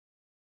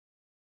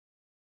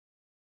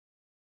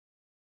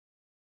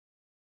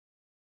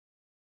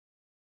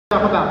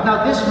talk about.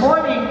 Now this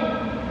morning,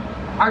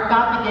 our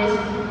topic is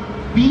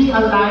be a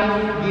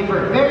life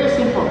giver. Very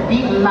simple.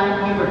 Be a life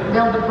giver.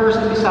 Tell the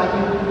person beside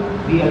you,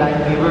 be a life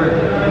giver.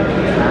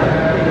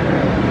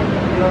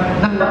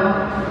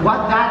 Now,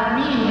 what that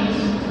means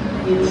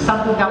is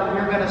something that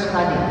we're going to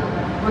study.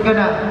 We're going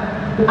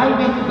to dive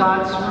into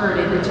God's Word,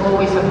 and it's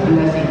always a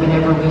blessing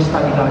whenever we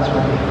study God's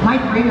Word. My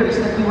prayer is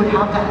that you would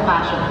have that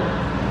passion.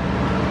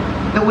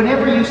 That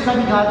whenever you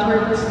study God's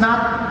Word, it's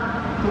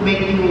not to make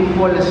you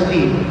fall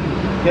asleep,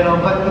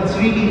 but it's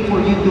really for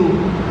you to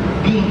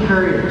be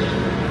encouraged,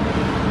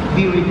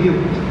 be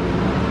rebuked,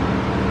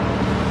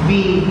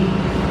 be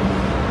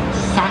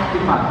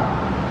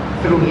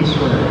sanctified through His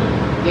Word.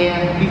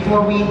 And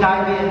before we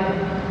dive in,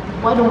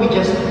 why don't we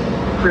just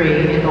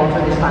pray and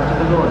offer this time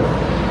to the Lord.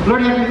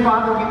 Lord Heavenly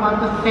Father, we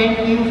want to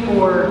thank you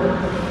for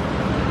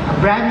a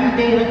brand new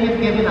day that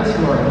you've given us,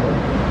 Lord.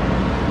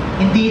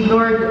 Indeed,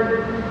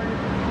 Lord,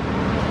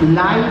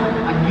 life,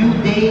 a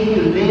new day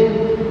to live,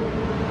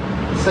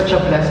 is such a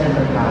blessing,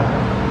 Lord God.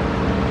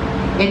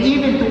 And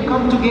even to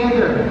come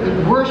together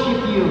and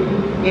worship you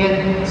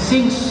and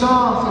sing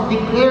songs and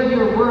declare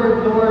your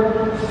word,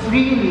 Lord,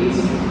 freely,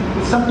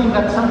 it's something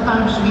that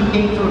sometimes we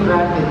take for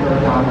granted,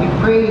 Lord God. We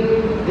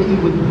pray that you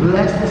would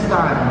bless this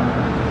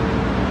time.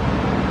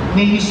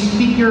 May you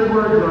speak your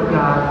word, Lord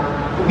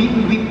God. We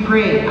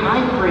pray,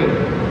 I pray,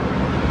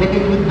 that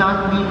it would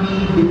not be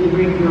me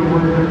delivering your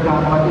word, Lord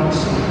God, but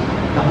it's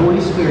the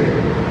Holy Spirit,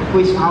 who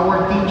is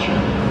our teacher,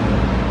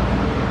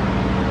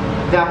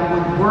 that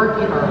would work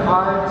in our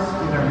hearts,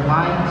 in our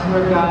minds,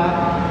 Lord God.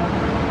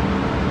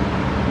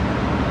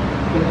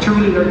 That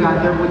truly, Lord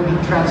God, there would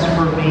be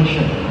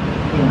transformation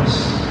in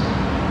us.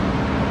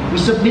 We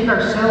submit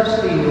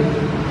ourselves to you.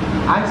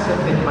 I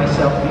submit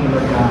myself to you,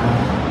 Lord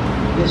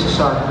God. This is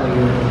our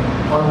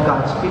prayer. All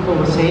God's people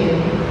will say,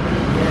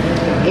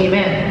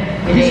 Amen.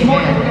 And this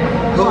morning,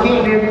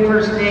 okay, very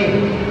first day.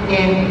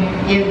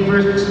 And in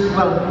verses,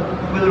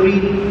 we'll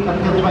read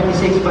until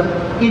 26, but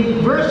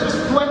in verses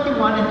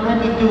 21 and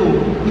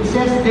 22, it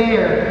says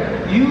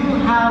there, you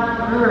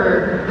have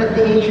heard that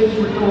the ancients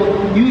were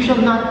told, you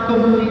shall not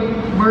commit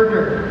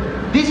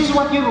murder. This is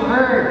what you've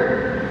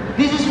heard.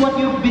 This is what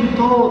you've been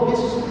told.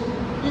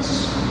 This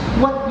is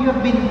what you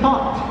have been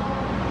taught.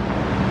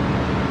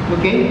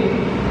 Okay?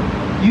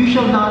 You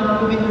shall not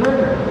commit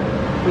murder.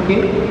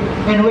 Okay?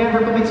 And whoever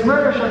commits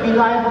murder shall be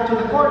liable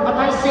to the court. But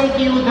I say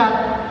to you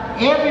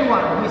that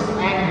everyone who is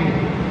angry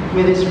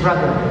with his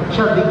brother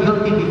shall be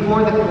guilty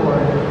before the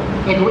court.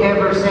 And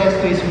whoever says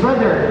to his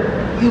brother,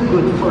 you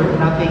good for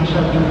nothing,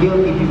 shall be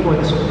guilty before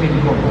the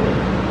Supreme Court.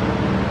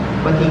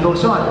 But he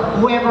goes on,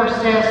 whoever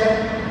says,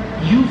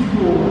 you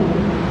fool,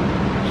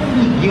 shall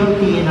be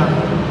guilty enough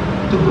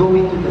to go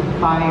into the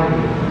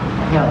fiery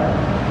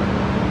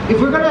hell. If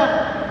we're going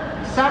to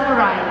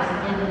summarize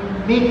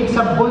and make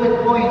some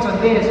bullet points on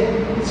this,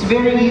 it's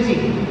very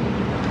easy.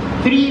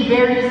 3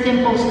 very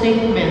simple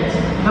statements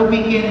that we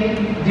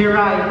can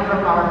derive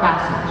from our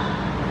passage.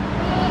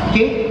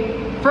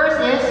 Okay? First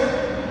is,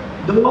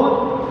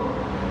 don't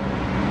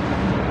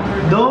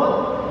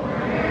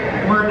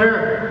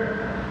murder.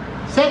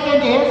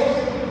 Second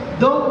is,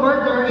 don't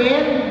murder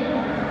in.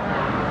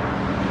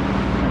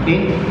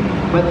 Okay?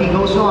 But he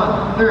goes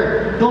on.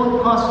 Third,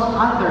 don't cause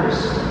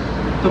others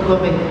to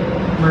commit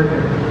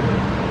murder.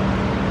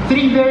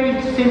 3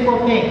 very simple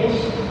things.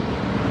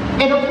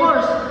 And of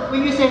course,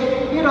 when you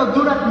say, do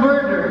not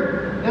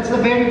murder, that's the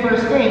very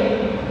first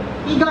thing.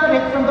 He got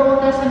it from the Old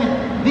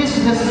Testament. This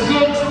is the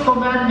 6th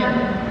commandment.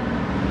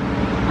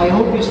 I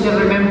hope you still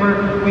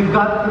remember, we've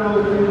got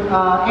through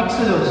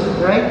Exodus,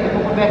 right? The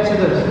book of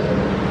Exodus.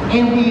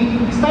 And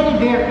we studied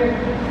there,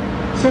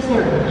 it says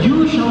there,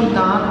 you shall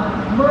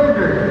not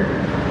murder.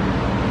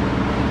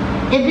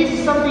 And this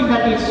is something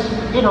that is,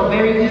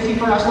 very easy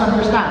for us to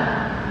understand.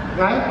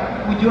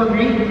 Right? Would you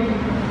agree?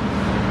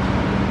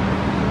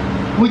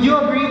 Would you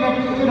agree that,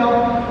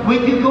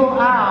 when you go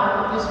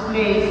out of this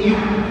place, you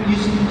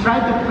try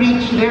to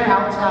preach there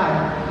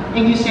outside,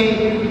 and you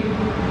say,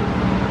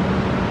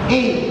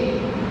 hey,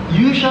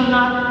 you shall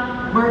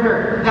not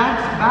murder.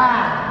 That's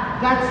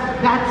bad.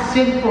 That's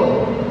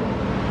sinful.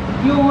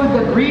 You would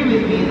agree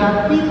with me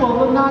that people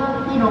will not,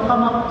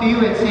 come up to you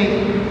and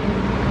say,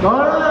 no,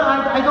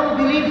 I don't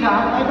believe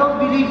that. I don't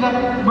believe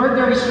that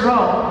murder is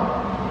wrong.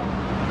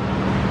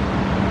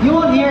 You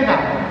won't hear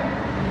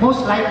that,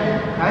 most likely,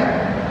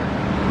 right?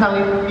 Now,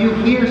 if you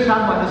hear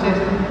someone who says,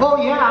 oh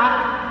yeah,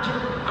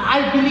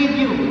 I believe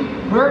you,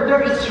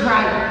 murder is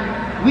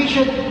right, we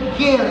should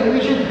kill, we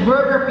should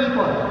murder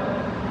people.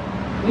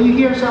 When you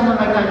hear someone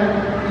like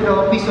that,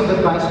 a piece of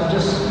advice, you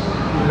just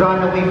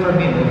run away from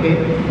him, okay?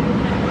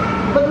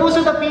 But most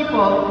of the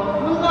people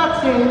will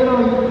not say,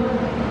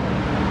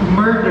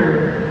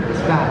 murder is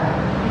bad.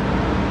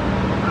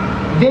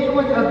 They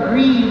would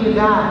agree with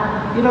that.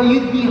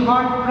 You'd be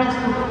hard-pressed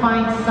to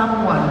find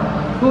someone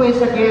who is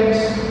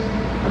against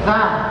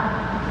that.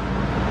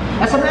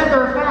 As a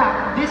matter of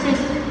fact, this is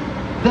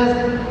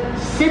the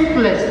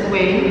simplest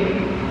way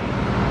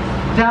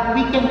that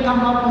we can come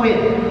up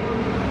with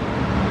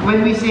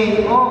when we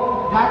say,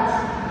 oh, that's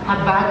a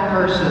bad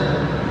person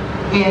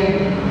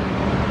and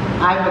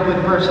I'm a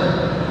good person.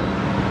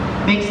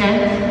 Make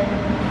sense?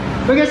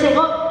 We're going to say,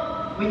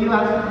 oh, when you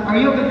ask, are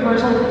you a good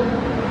person?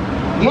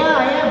 Yeah,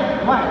 I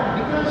am. Why?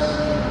 Because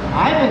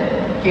I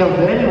haven't killed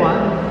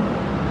anyone.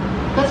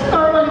 That's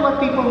normally what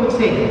people would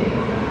say.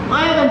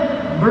 I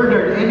haven't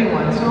murdered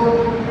anyone,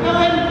 so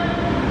I'm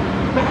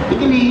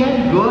practically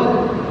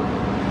good.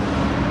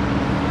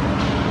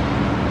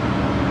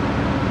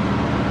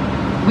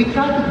 We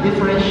try to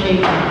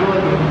differentiate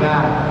good and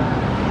bad.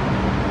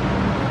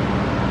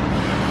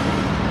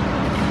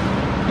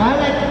 Now I'd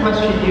like to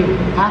question you,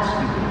 ask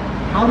you,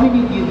 how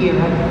many of you here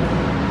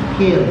have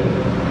killed,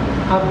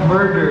 have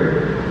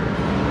murdered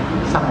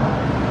someone?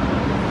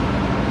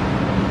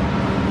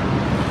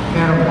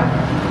 Meron ba?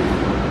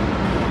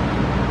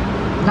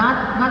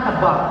 Not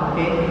a bug,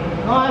 okay?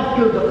 No, I've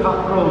killed a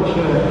cockroach.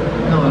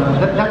 No,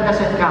 that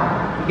doesn't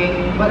count,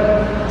 okay? But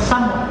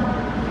someone.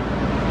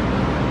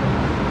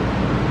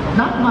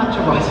 Not much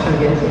of us, I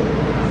guess.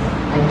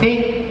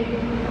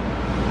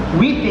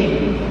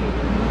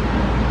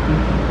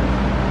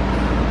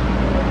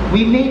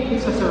 We make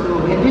this as a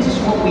rule, and this is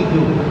what we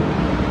do.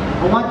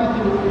 I want you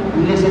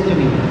to listen to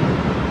me.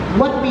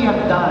 What we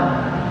have done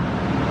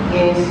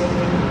is,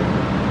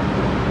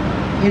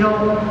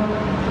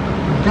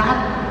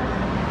 that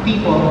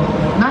people,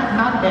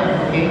 not them,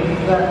 okay,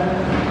 but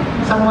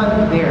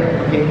someone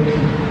there, okay.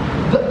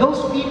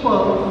 Those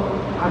people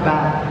are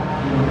bad.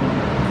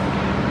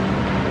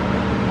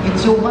 And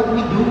so what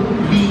we do,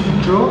 we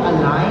draw a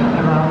line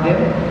around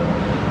them,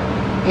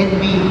 and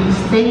we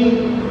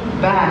stay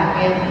back,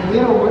 and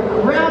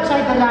we're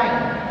outside the line.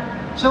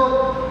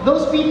 So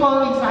those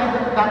people inside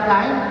that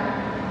line,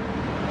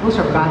 those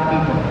are bad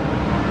people.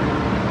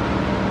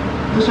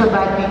 Those are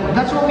bad people.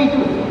 That's what we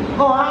do.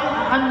 Oh,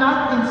 I'm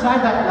not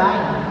inside that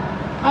line.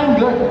 I'm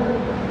good.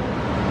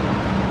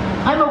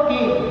 I'm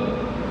okay.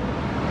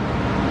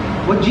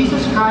 What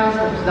Jesus Christ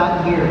has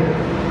done here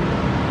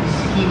is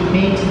He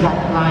makes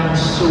that line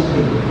so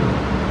big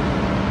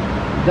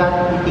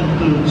that it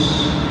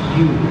includes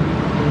you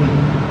and me.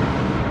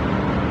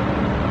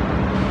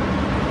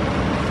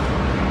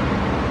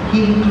 He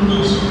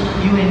includes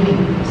you and me,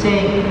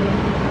 saying,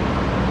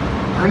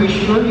 are you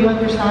sure you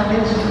understand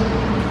this?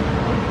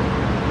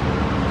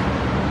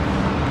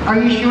 Are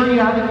you sure you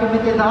haven't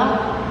committed that?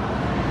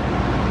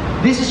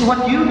 This is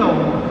what you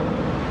know.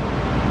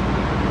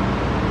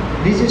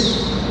 This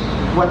is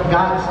what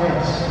God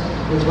says.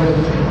 That's what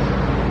He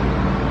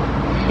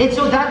says. And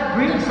so that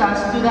brings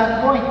us to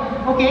that point.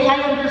 Okay, I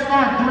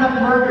understand. Do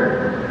not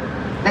murder.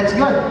 That's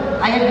good.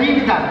 I agree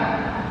with that.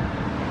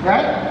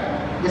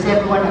 Right? Does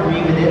everyone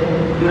agree with it?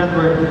 Do not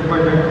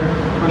murder.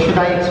 Or should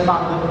I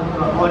expound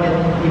on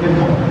it even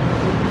more?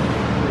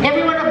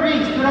 Everyone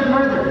agrees, do not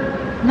murder.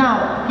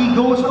 Now, he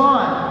goes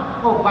on.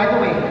 Oh, by the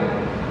way,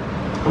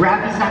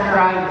 Rabbi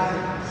Zacharias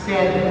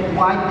said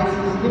why this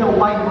is,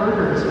 why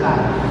murder is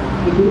bad.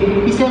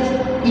 He says,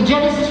 in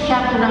Genesis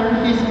chapter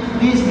 9,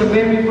 this is the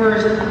very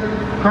first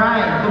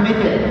crime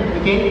committed.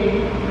 Okay?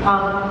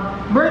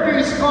 Murder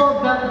is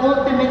called the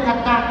ultimate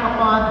attack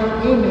upon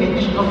the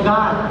image of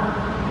God.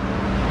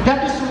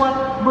 That is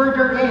what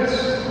murder is.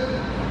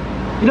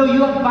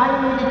 You have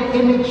violated the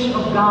image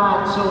of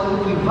God. So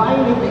if you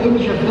violate the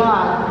image of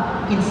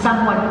God in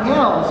someone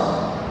else,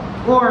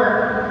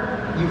 or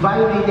you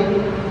violate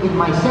it in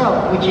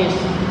myself, which is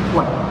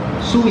what?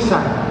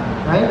 Suicide,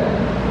 right?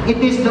 It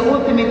is the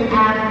ultimate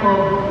act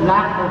of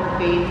lack of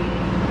faith,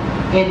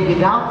 and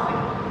without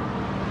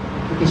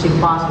faith, it is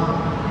impossible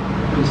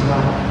to please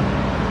God.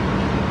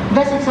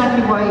 That's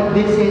exactly why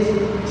this is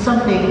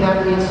something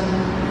that is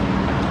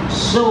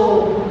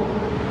so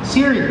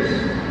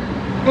serious.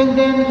 And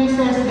then he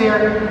says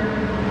there,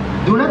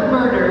 do not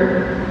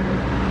murder.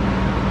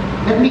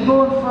 Let me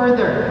go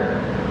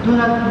further. Do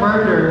not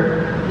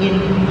murder in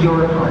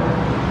your heart.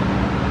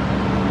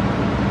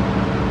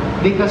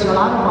 Because a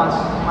lot of us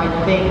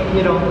might think,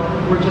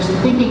 we're just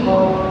thinking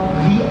of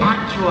the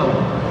actual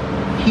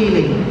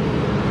killing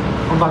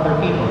of other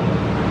people.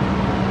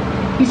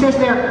 He says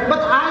there, but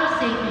I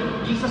say to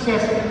you, Jesus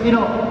says,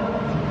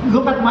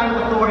 look at my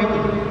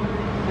authority.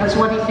 That's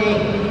what he's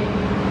saying.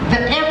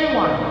 That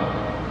everyone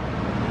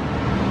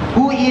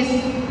who is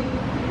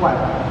what?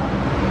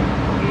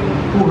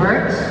 Who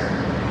hurts?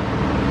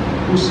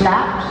 Who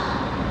slaps?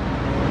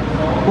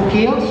 Who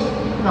kills?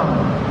 No.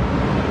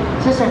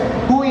 It says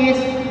that who is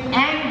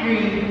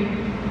angry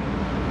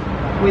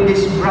with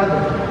his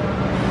brother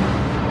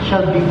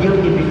shall be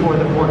guilty before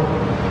the court.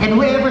 And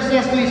whoever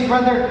says to his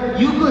brother,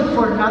 you good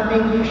for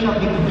nothing, you shall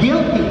be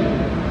guilty.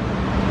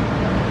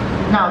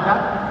 Now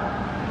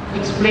that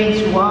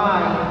explains why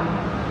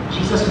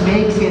Jesus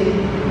makes it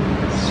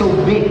so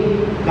big,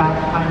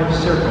 that kind of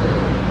circle.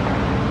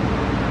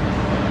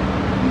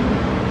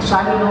 So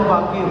I don't know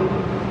about you.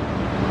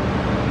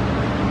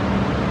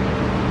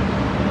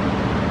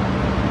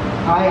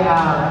 I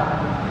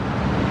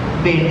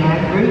have been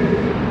angry,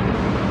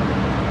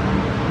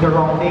 the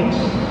wrong things.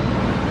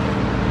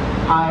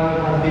 I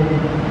have been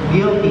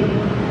guilty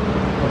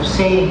of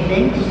saying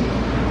things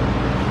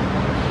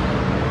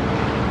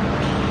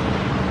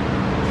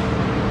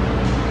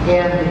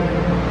And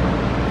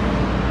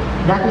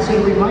that is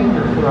a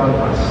reminder for all of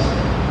us.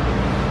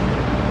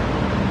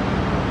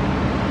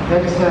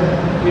 That is a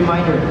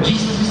reminder.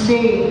 Jesus is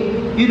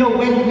saying, you know,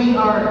 when we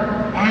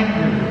are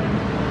angry,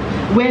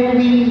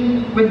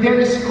 when there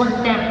is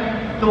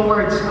contempt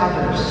towards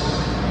others,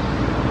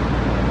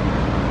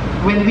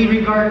 when we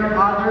regard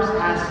others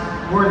as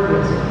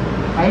worthless,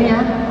 ay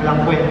yan,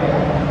 walang kwenta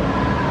yan.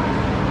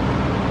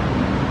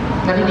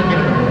 Narinig niyo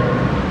naman.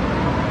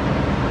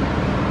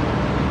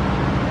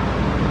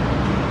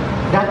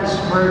 That is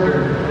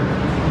murder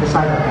in the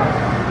sight of God.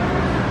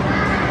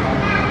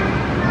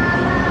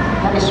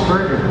 That is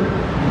murder in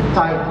the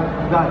sight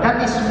of God.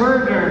 That is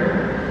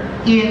murder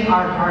in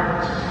our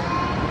hearts.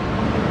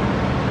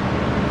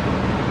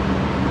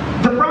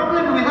 The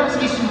problem with us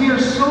is we are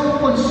so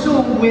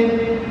consumed with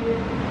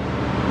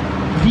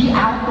the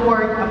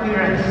outward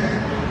appearance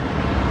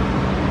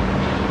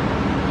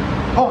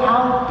of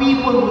how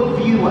people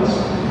would view us.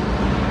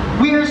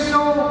 We are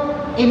so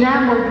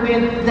enamored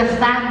with the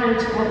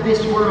standards of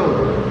this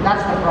world.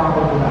 That's the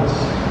problem with us.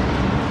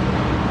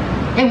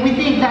 And we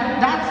think that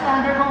that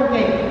standard,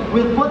 okay,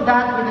 we'll put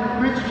that in a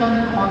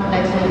Christian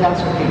context and that's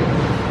okay.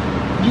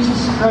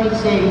 Jesus Christ is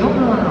saying, no.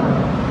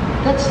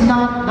 That's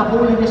not the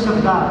holiness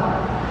of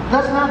God.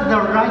 That's not the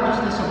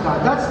righteousness of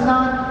God. That's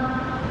not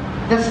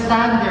the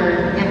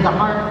standard in the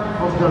heart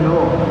of the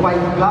law. Why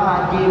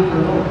God gave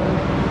the law.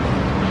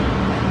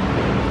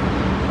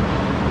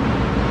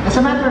 As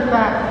a matter of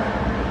fact,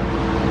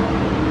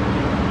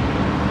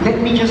 let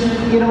me just,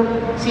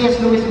 C.S.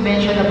 Lewis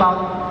mentioned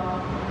about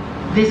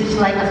this is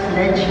like a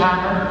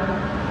sledgehammer,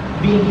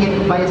 being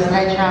hit by a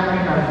sledgehammer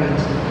in our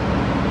face.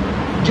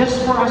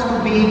 Just for us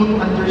to be able to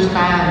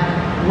understand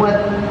what,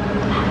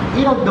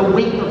 the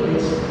weight of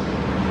this.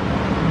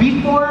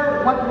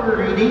 Before what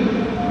we're reading,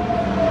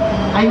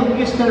 I hope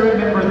you still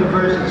remember the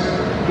verses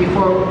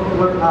before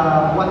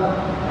what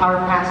our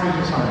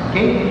passages are,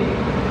 okay?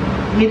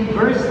 In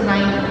verses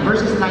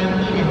 19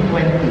 and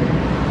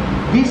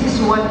 20, this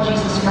is what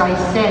Jesus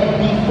Christ said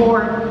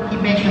before he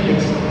mentioned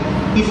this.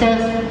 He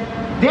says,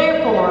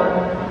 therefore,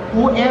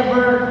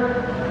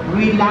 whoever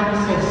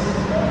relaxes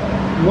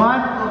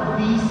one of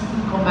these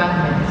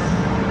commandments,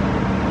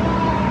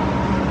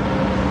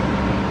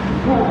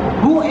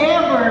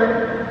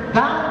 whoever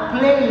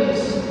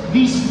downplays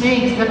these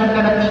things that I'm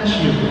going to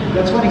teach you.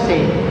 That's what he's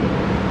saying.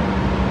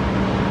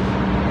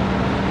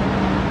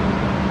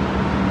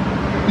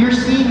 You're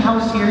seeing how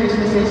serious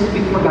this is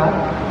before God?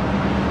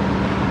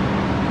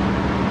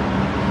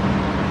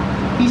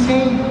 He's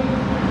saying,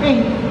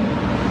 hey,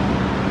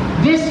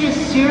 this is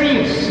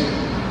serious.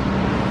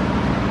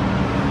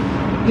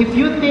 If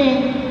you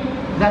think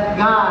that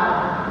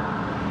God,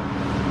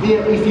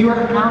 if you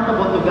are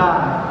accountable to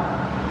God,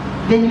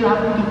 then you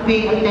have to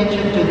pay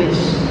attention to this.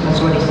 That's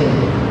what he said.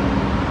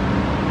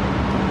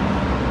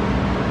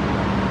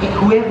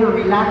 Whoever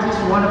relaxes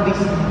one of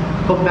these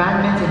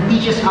commandments and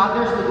teaches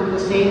others to do the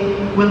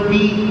same will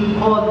be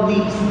called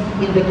least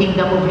in the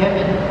kingdom of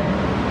heaven.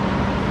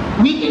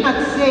 We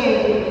cannot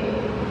say,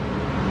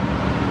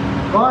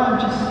 oh, I'm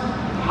just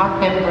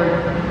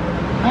hot-tempered.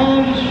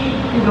 I'm just,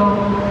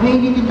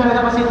 nainitin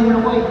talaga kasi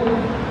ulo ko eh.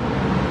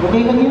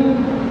 Okay lang yun.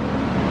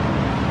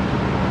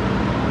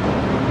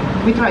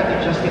 We try to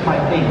justify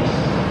things.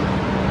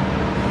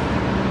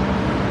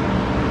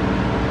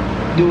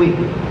 Do we?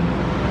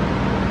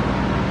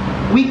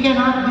 We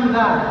cannot do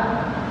that.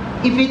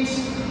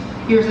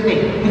 Here's the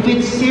thing, if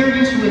it's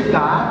serious with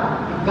God,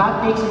 if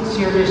God takes it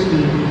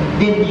seriously,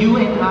 then you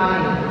and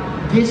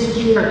I, this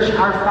church,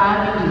 our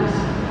families,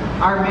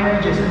 our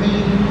marriages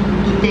need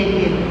to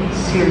take it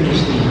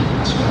seriously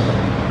as well.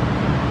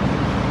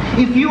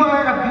 If you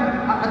are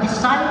a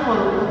disciple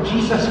of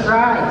Jesus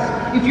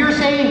Christ, if you're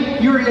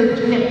saying you're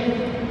legit,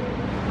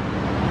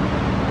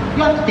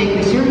 you have to take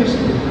it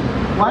seriously.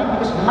 Why?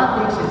 Because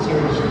God takes it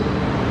seriously.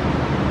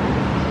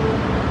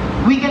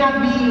 We cannot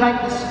be like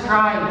the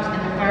scribes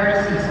and the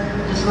Pharisees,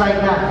 just like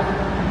that.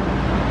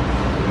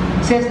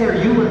 It says there,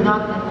 you will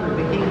not enter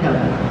the kingdom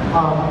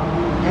of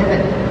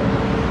heaven.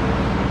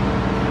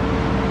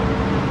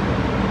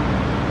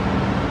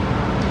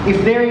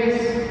 If there is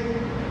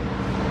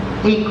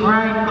a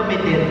crime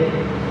committed,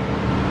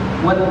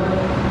 what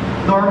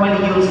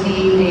normally you'll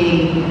see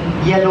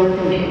a yellow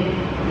tape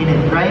in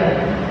it, right?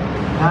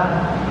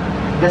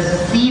 The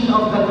scene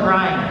of the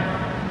crime.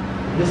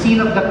 The scene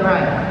of the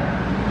crime.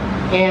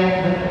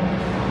 And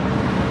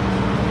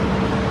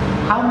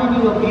how many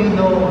of you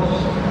know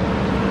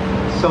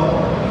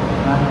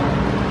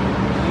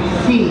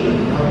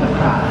scene of the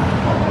crime?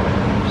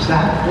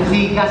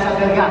 The gas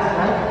under gas,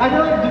 right? I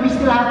don't know, do we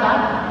still have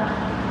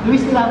that? Do we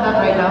still have that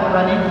right now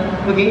running?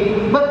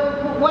 Okay,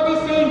 but what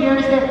he's saying there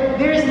is that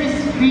there is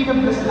this scene of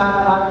the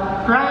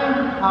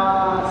crime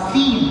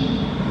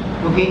scene,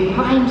 okay,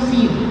 crime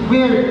scene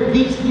where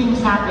these things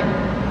happen.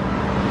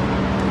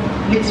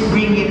 Let's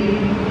bring it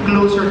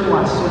closer to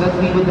us so that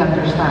we would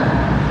understand.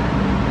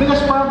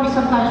 Because probably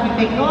sometimes we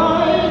think,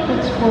 oh,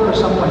 that's for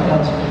someone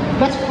else.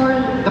 That's for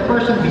the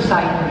person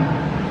beside me.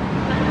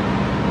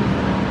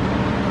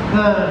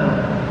 No.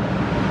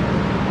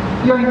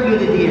 You're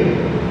included here.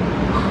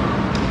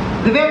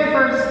 The very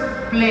first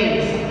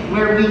place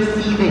where we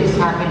see this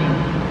happening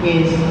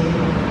is,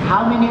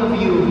 how many of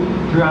you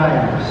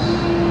drives?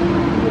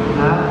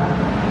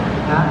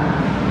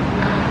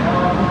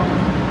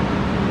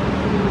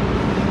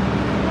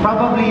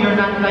 Probably you're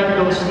not like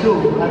those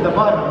two at the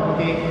bottom,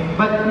 okay?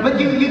 But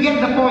you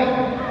get the point,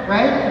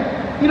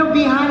 right? You know,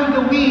 behind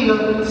the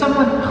wheel,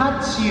 someone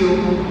cuts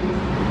you.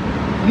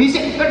 You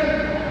say,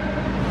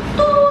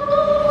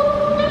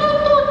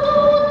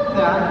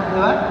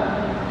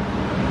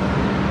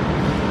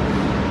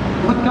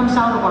 what comes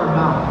out of our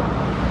mouth?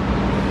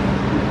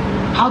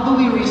 How do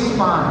we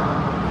respond?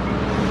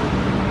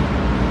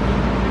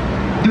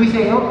 Do we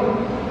say, oh,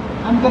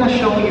 I'm gonna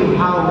show you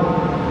how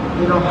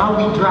we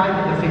drive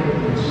in the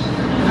Philippines.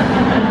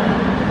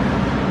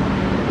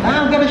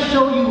 I'm gonna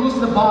show you who's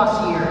the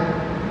boss here.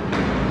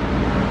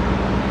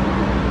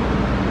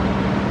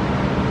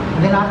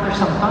 And then after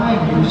some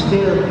time, you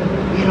still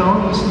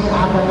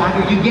have that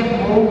anger. You get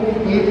home,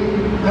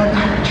 that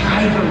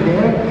driver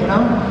there,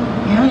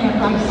 if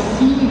I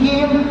see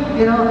him,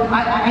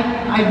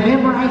 I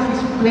memorize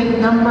his plate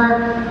number,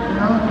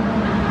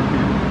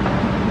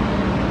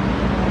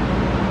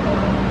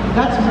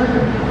 That's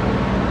murder.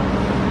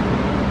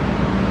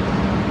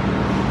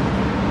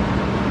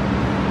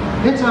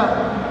 It's a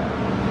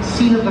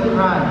scene of the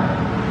crime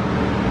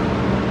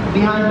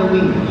behind the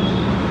wheels.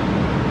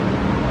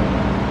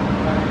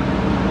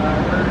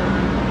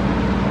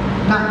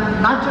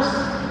 Not just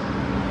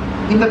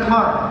in the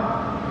car.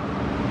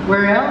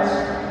 Where else?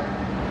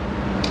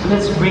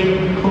 Let's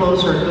bring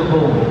closer to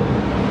home.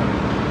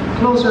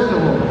 Closer to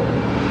home.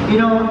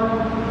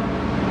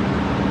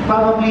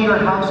 Probably your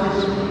house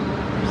is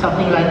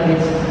something like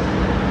this.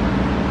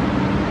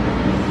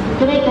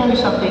 Can I tell you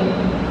something?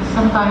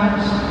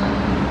 Sometimes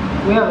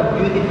we have a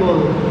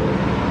beautiful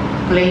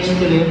place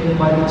to live,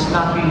 but it's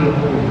not really a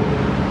home.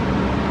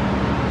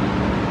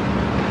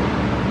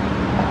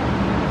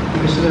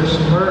 Because there's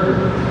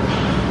murder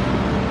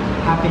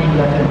happening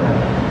left and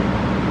right.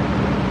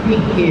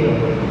 Being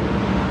killed,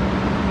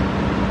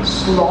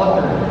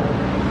 slaughtered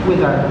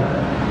with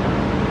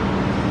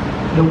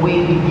the way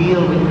we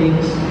deal with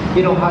things.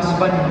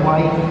 Husband and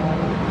wife.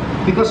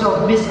 Because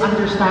of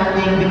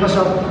misunderstanding, because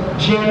of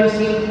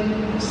jealousy,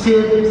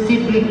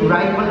 sibling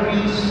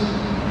rivalries.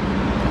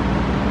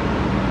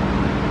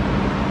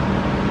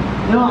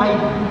 I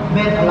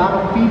met a lot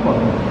of people.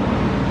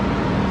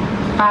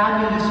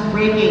 Families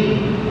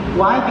breaking.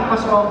 Why?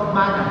 Because of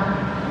money.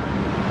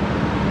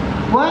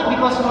 Why?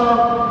 Because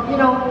of,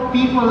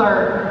 people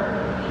are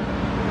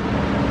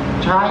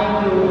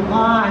trying to,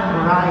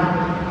 I'm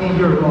right and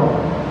you're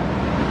wrong.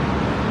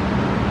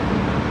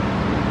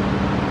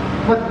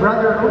 What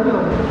Brother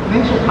Romeo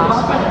mentioned,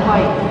 husband and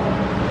wife,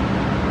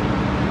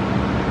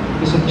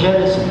 is of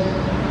jealousy.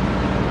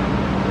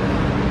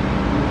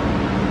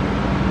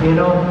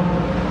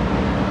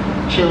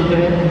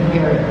 Children and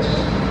parents.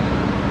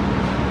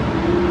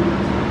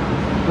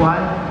 Why?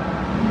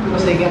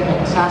 Because they get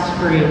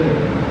exasperated.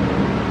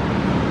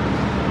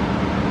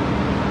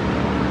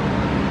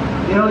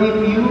 If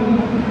you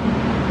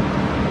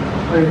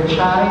are a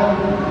child,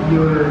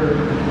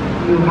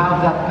 you have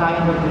that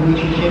kind of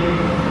relationship,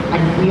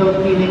 an ill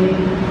feeling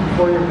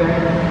for your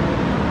parent.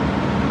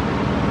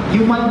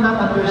 You might not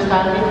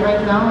understand it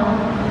right now,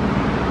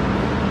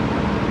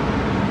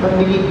 but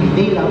believe me,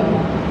 they love you.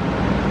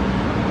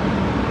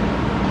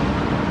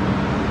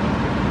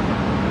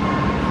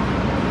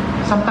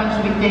 Sometimes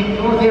we think,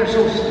 oh, they're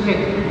so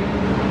strict.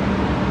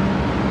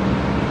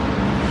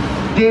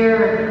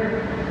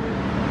 They're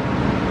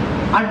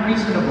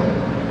unreasonable.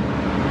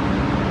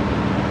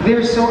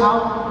 They're so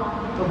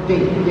out of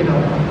date,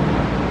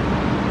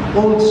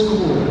 old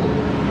school.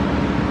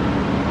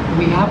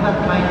 We have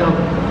that kind of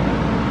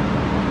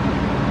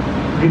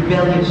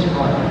rebellious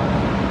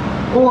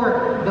heart. Or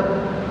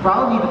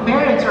probably the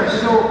parents are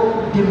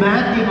so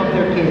demanding of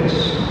their kids.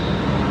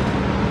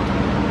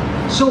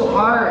 So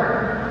hard.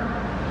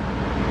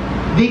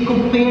 They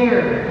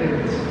compare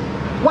kids.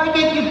 Why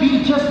can't you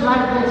be just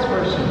like this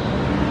person?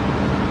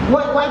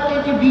 Why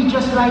can't you be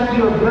just like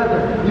your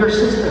brother, your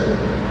sister?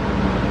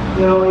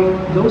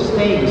 If those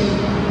things,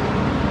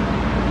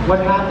 what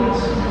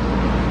happens?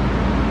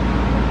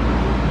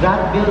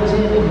 That builds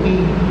in, and we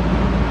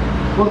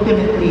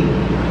ultimately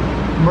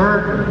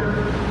murder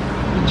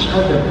each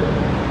other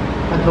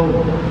at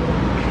home.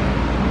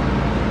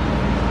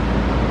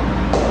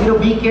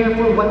 Be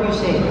careful what you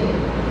say.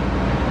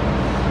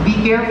 Be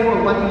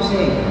careful what you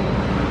say.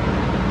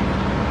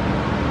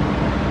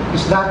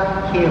 Because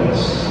that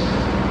kills.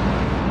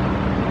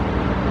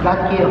 That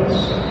kills.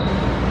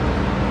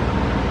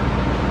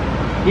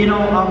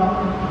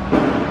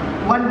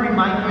 One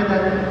reminder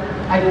that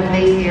I've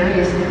placed here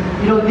is,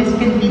 this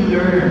can be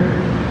learned.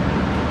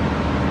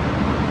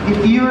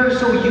 If you're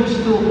so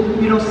used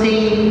to,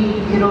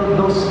 saying,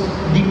 those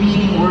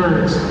demeaning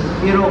words,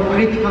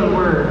 critical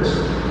words,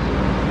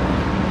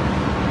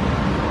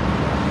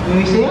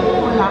 you say,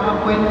 oh, wala kang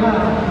kwenta.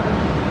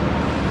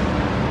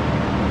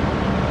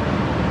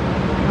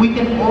 We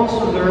can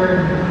also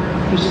learn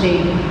to say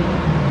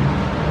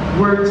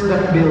words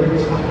that build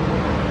us up.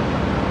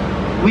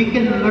 We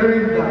can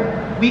learn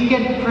that. We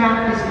can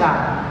practice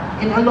that.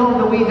 And along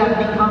the way, that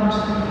becomes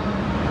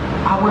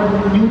our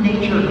new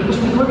nature. Because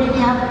we already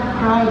have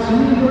Christ. We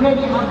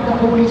already have the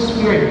Holy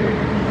Spirit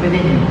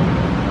within you.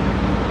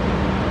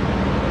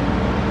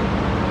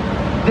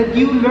 That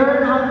you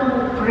learn how to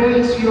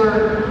praise your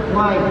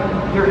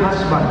wife, your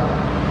husband.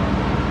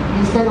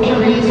 Instead of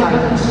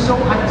criticizing, it's so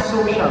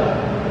unsocial,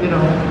 you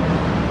know.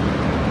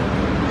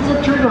 It's a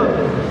turtle.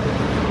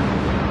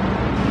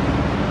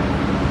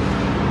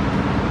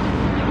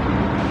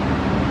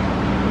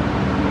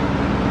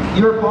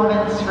 Your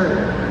comments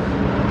hurt.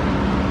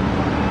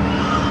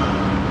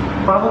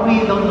 Probably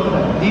you don't know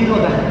that. Do you know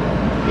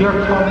that? Your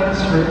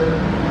comments hurt.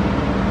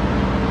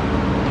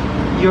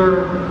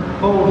 Your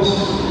post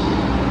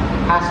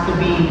has to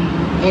be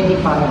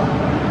edifying.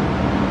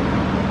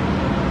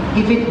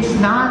 If it's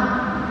not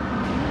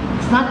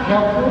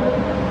helpful,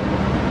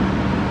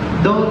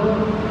 don't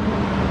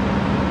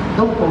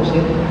post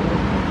it.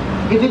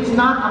 If it's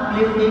not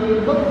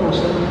uplifting, don't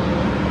post it.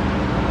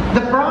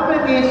 The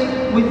problem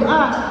is with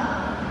us.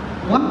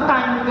 One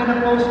time we're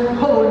gonna post,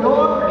 oh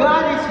Lord,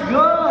 God is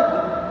good.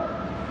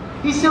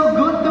 He's so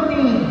good to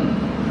me.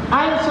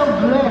 I'm so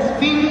blessed,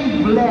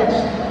 feeling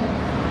blessed.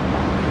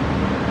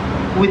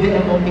 With the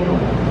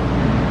emoticon.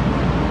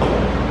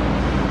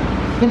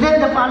 And then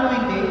the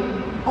following day,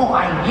 oh,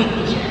 I hate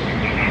this.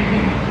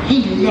 He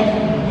left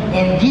me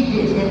and did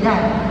this and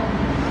that.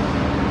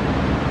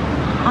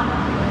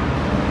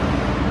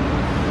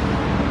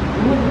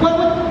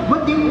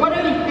 What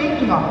are you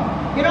thinking of?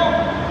 You know,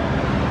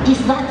 is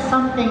that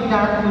something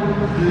that would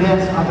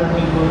bless other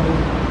people?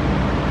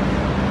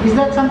 Is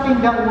that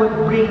something that would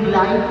bring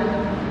life?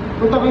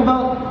 We're talking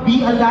about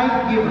be a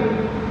life giver.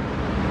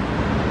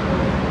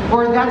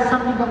 Or that's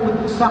something that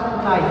would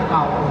suck life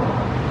out of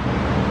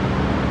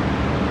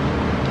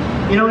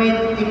you. You know, in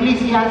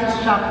Ephesians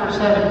chapter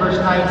 7 verse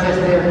 9 says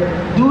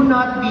there, do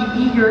not be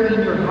eager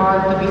in your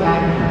heart to be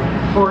angry,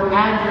 for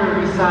anger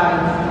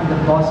resides in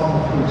the bosom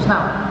of fools.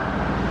 Now,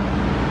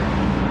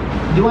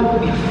 do you want to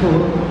be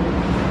full?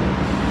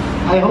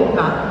 I hope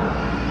not.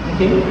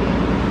 Okay?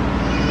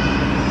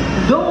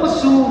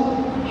 Those who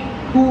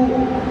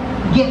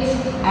gets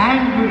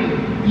angry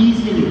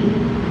easily.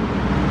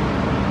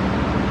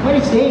 What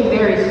he's saying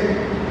there is,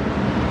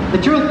 the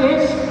truth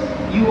is,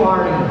 you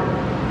are a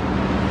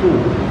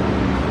fool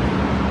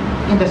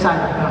in the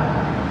sight of God.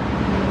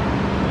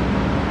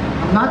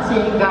 I'm not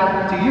saying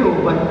that to you,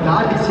 but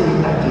God is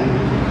saying that to you.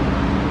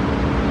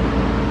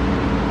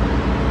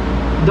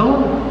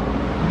 Don't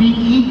be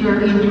eager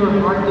in your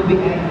heart to be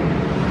angry.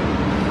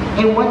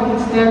 And what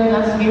it's telling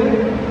us here,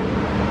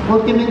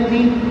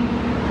 ultimately,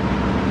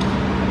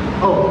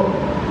 oh,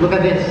 look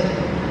at this.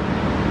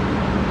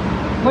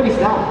 What is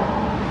that?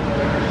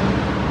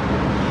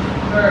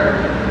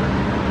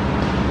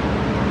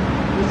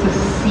 It's a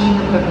scene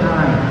of the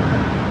crime.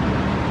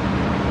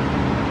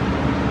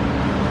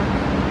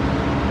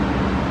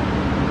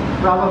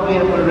 Probably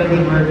I'm already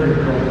murdered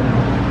right now.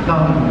 No.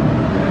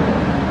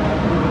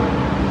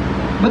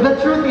 But the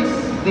truth is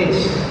this.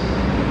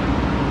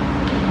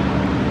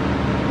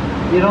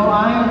 You know,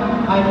 I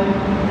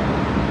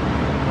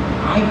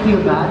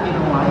feel bad, you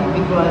know why?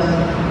 Because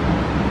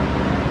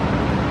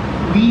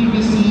we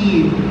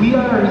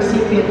are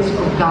recipients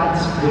of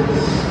God's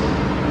grace.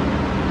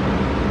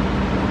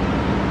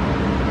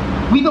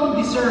 We don't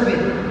deserve it.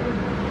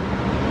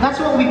 That's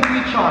what we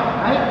preach on,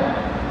 right?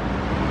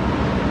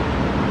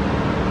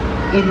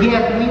 And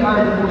yet, we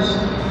are the most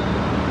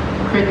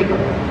critical.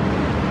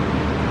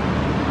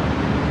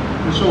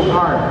 We're so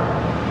hard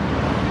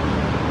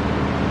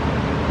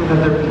with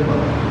other people.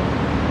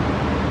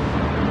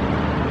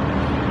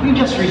 You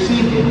just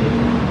received it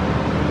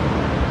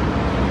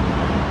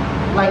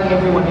like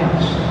everyone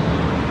else.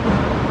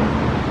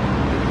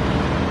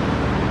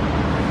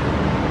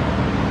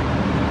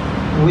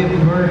 We've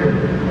murdered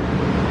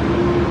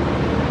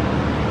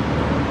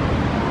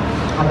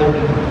other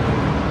people.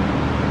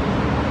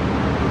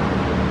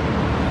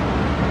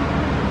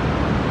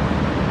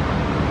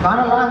 Not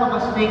a lot of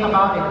us think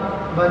about it,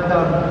 but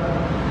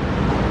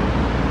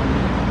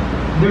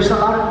there's a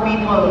lot of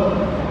people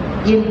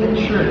in the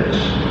church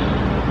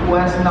who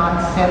has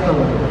not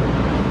settled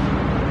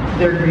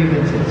their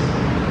grievances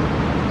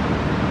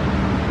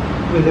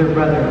with their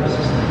brother or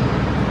sister.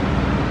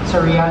 It's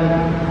a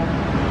reality.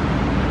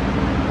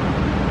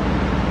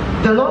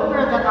 The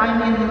longer that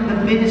I'm in the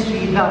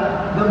ministry,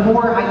 the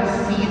more I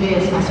see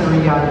this as a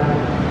reality.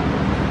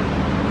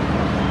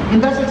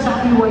 And that's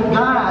exactly why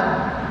God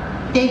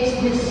takes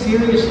this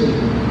seriously.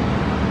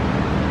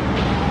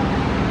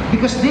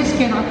 Because this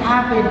cannot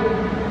happen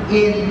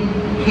in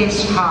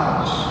His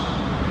house.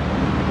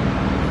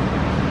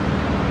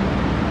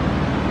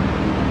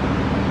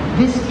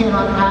 This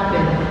cannot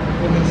happen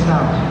in His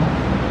house.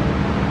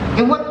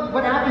 And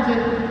what happens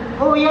is,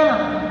 oh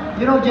yeah,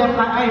 you know, Jeff,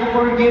 I've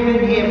forgiven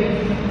him,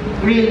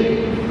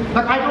 really.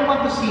 But I don't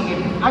want to see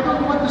him. I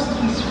don't want to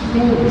see his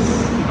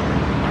face.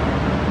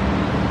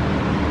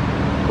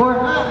 Or,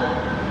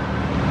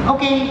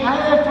 okay, I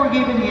have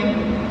forgiven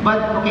him. But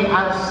okay,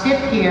 I'll sit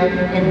here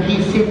and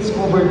he sits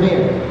over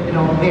there,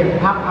 there,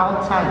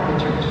 outside the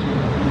church.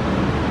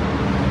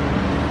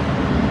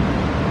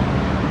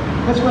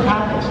 That's what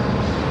happens.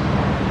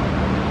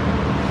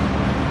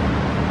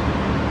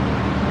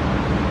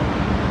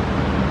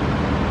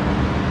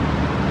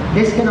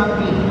 This cannot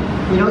be.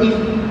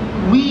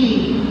 If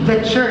we,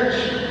 the church,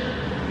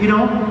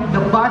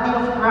 the body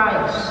of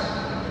Christ,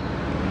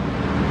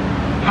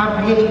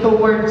 have hate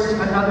towards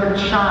another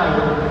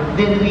child,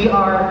 then we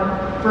are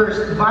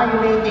first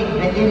violating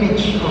the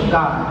image of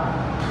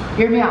God.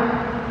 Hear me out.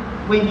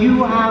 When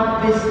you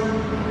have this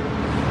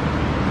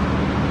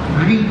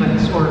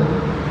grievance or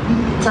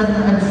it's an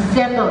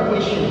unsettled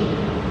issue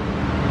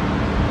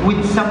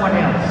with someone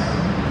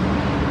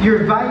else,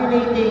 you're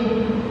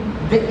violating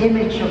the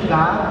image of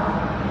God.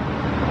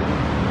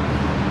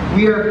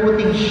 We are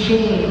putting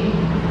shame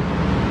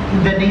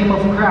in the name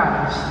of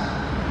Christ.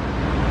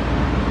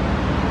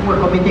 We're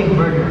committing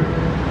murder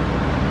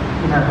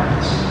in our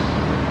hearts.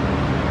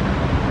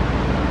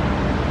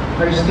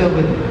 Are you still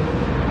with me?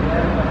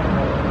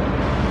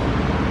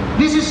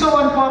 This is so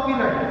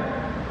unpopular.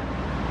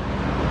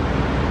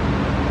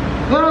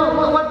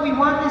 What we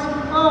want is,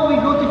 we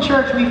go to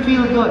church, we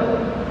feel good.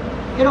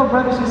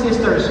 Brothers and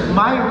sisters,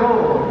 my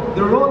role,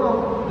 the role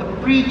of the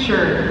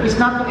preacher is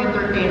not to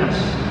entertain us.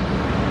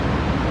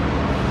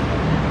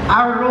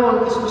 Our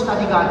role is to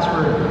study God's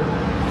Word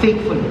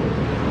faithfully.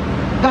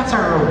 That's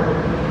our role.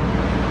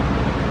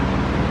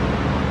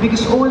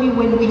 Because only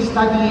when we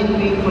study it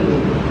faithfully,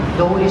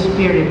 the Holy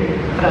Spirit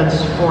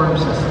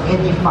transforms us,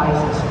 edifies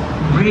us,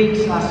 brings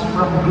us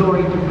from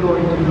glory to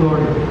glory to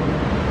glory.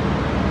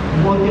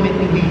 And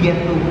ultimately, we get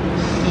to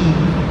see,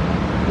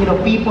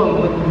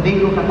 people, when they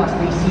look at us,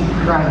 they see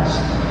Christ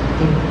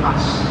in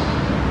us.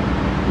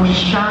 We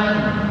shine.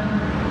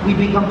 We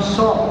become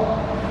salt,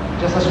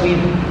 just as we've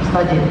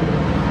studied.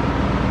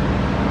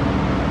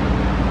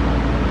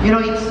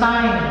 It's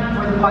time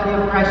for the body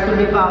of Christ to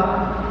live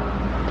out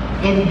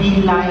and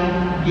be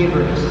life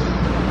givers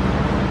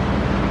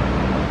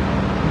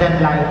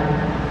than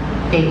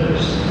life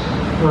takers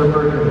or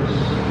murderers.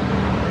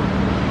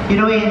 In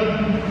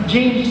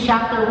James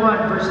chapter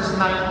 1 verses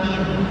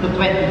 19 to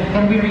 20,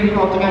 can we read it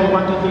all together?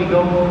 1, 2, 3,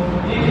 go.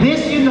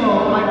 This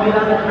my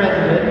beloved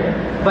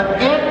brethren, but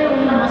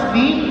everyone must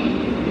be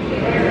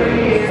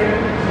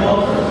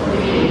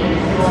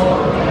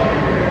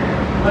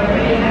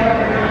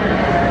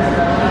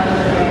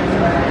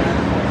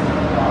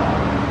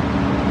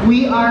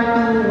we are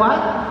to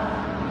what?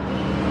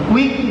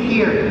 Quick to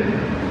hear.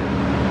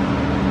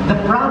 The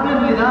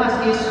problem with us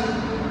is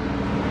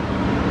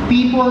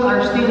people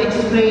are still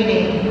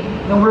explaining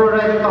and we're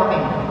already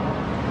talking.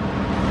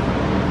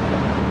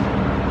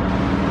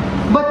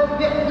 But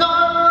no,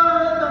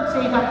 don't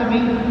say that to me.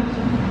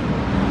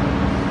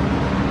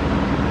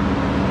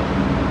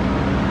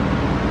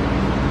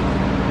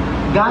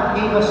 God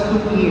gave us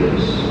 2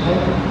 ears,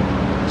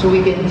 right? So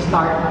we can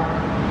start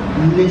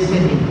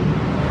listening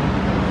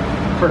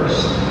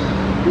first.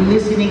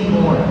 Listening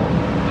more.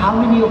 How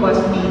many of us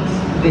needs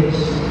this?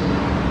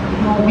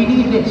 We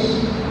need this.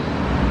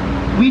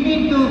 We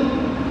need to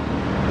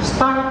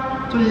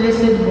start to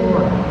listen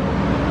more.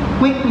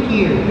 Quick to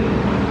hear.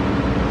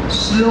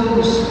 Slow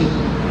to speak.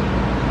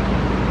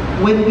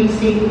 When we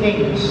say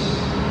things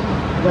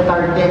that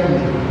are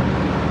deadly,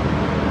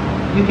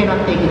 you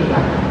cannot take it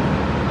back.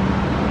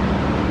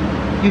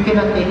 You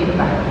cannot take it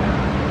back.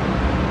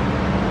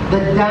 The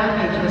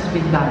damage has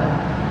been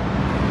done.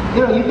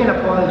 You can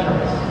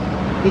apologize.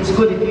 It's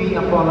good if you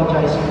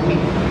apologize, if we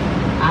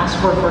ask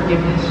for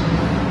forgiveness.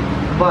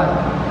 But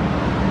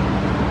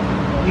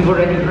you've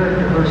already hurt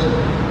the person.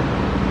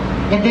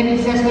 And then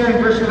it says there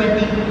in verse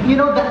 20,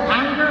 the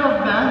anger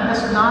of man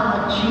does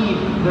not achieve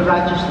the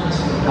righteousness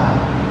of God.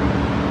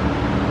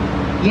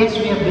 Yes,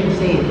 we have been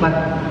saved, but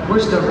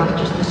where's the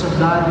righteousness of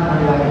God in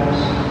our lives?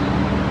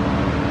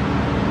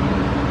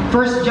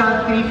 1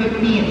 John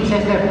 3:15, it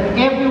says that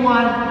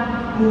everyone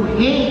who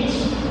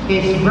hates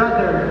his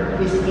brother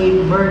is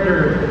a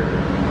murderer.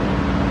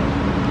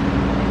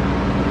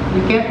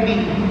 You can't be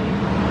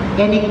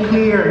any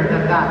clearer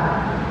than that.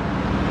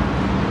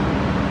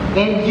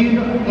 And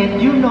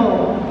you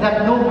know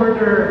that no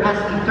murderer has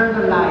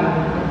eternal life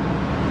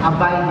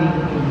abiding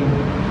in him.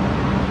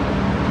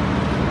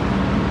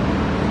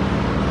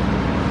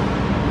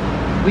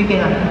 We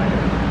cannot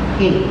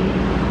hate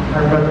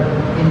our brother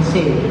and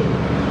say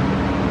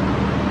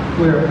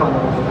we're a follower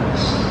of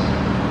Christ.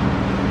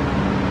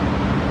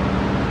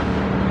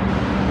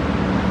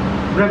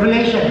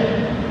 Revelation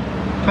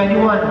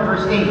 21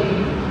 verse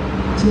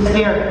 8 says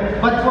there,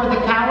 but for the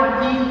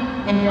cowardly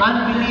and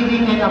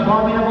unbelieving and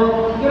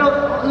abominable,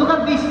 look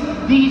at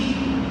these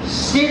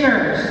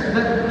sinners,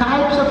 the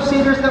types of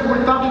sinners that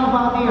we're talking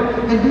about here.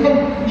 And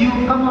then you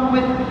come up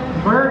with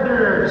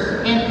murderers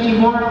and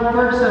immoral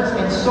persons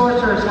and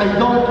sorcerers,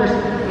 idolaters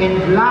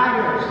and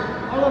liars.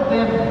 All of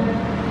them,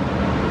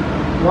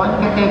 one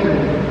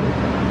category.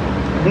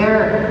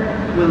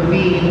 There will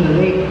be in the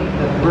lake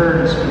that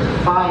burns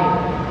with fire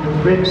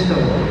and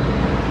brimstone,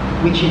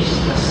 which is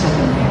the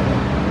second death.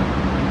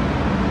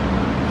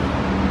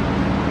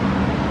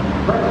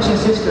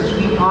 Brothers and sisters,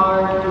 we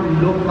are to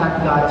look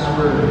at God's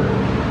Word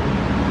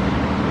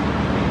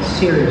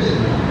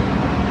seriously.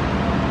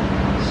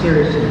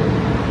 Seriously.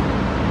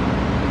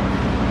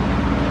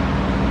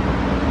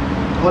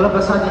 All of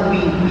a sudden,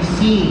 we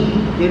see,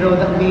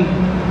 that we've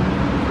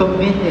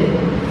committed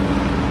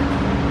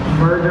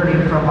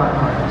murdering from our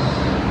hearts.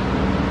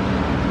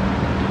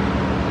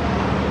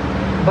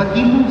 But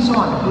He moves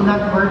on. Do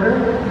not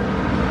murder.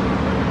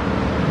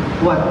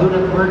 What? Do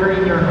not murder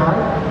in your heart.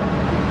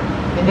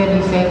 And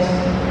then He says,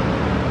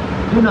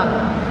 do not.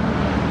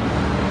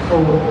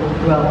 Oh,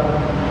 well,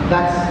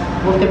 that's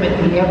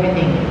ultimately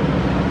everything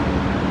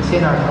is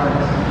in our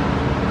hearts.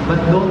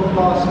 But don't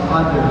cause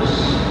others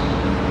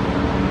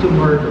to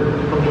murder,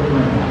 commit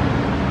murder.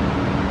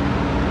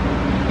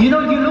 You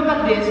look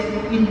at this,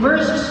 in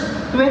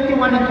verses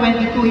 21 and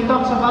 22, he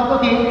talks about,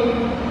 okay,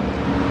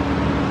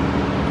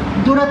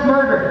 do not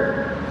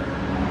murder.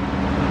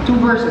 2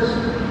 verses.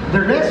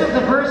 The rest of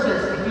the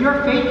verses, if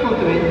you're faithful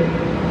to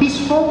it, he's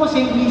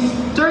focusing, he's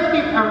turning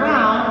it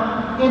around,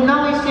 and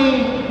now he's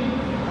saying,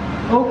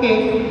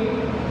 okay,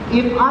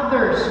 if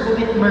others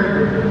commit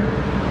murder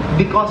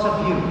because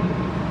of you,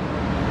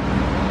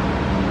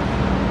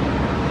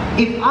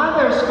 if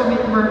others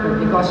commit murder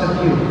because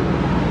of you,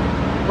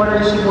 what are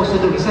you supposed to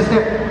do? He says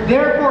there,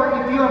 therefore,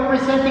 if you are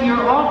presenting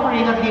your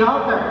offering at the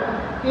altar,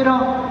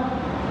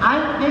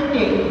 I'm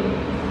thinking,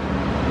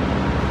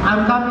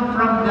 I'm coming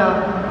from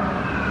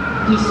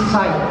the east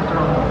side of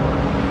Toronto,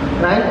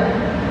 right?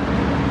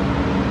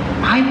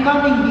 I'm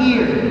coming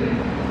here,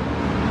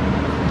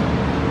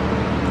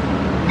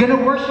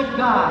 gonna worship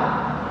God,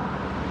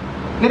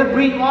 gonna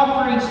bring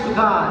offerings to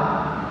God,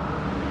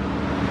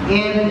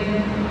 and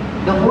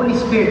the Holy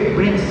Spirit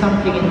brings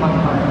something in my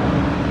heart.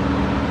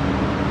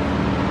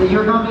 That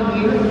you're coming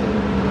here,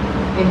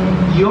 and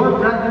your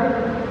brother,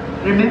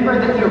 remember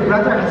that your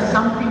brother has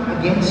something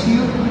against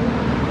you.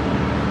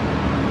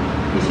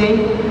 You say,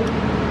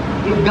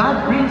 if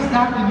God brings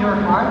that in your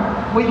heart,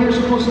 what you're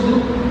supposed to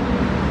do?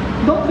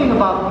 Don't think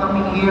about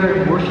coming here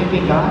and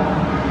worshiping God.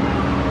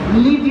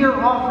 Leave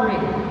your offering.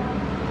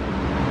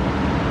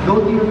 Go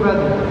to your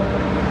brother.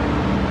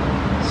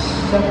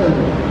 Settle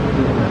with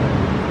your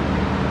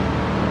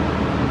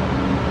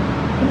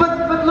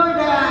brother. But Lord,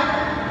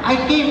 I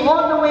came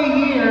all the way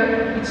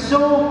here. It's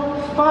so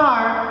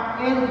far,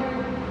 and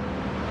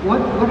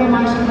what am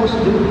I supposed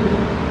to do?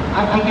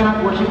 I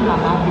cannot worship God.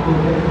 I have to go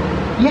there.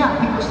 Yeah,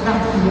 because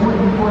that's more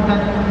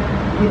important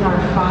with our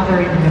Father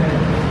in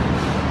heaven.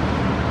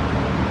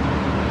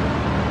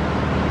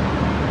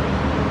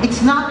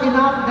 It's not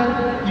enough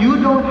that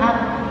you don't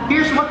have.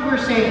 Here's what we're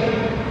saying.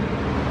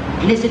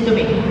 Listen to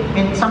me.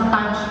 And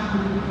sometimes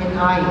you and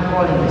I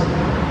fall in this.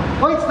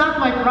 Oh, it's not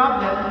my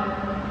problem.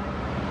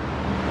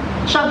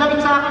 Siya,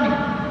 galing sa akin eh.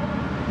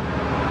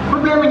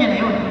 Problema niya na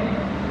yun.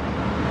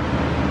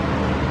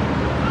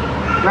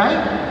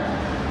 Right?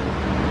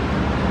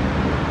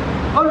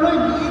 Oh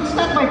Lord, it's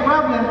not my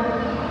problem.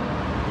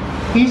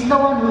 He's the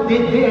one who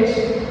did this.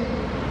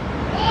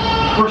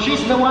 Or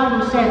she's the one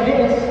who said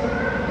this.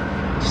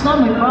 It's not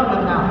my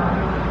problem now.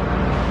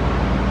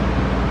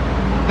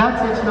 God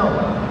says no.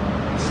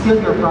 It's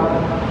still your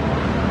problem.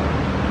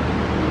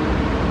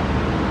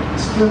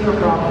 It's still your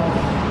problem.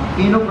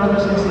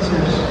 Brothers and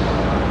sisters,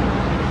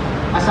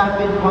 as I've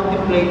been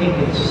contemplating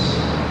this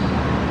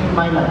in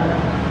my life,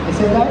 I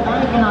said that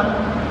I cannot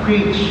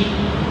preach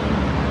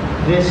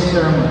this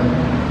sermon.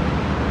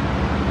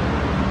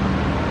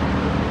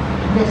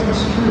 And this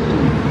is true to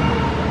me.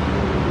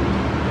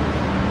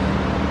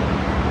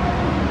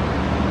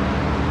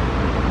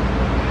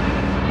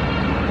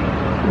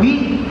 We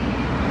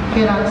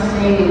cannot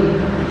say,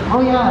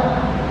 oh yeah,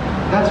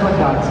 that's what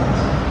God says.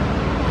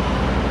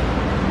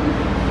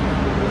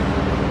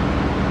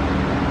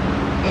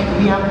 And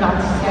we have not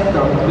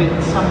settled with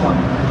someone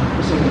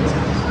who's against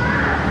us.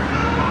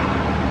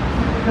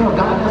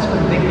 God has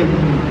convicted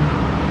me.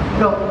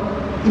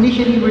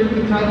 Initially we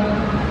tried.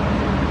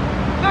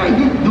 I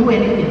didn't do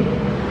anything.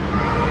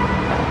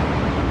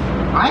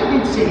 I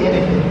didn't say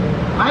anything.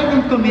 I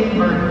didn't commit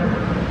murder.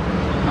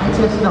 God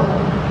says no.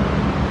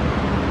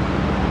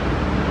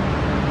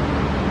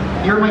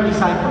 You're my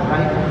disciple,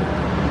 right?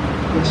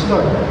 Yes,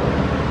 Lord.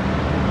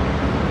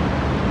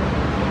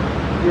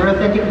 You're an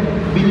authentic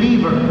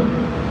believer,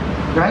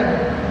 right?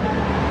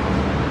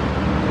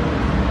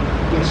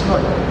 Yes,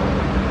 Lord.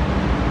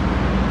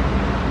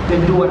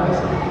 Then do what I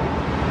say.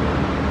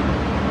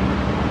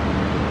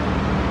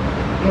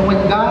 And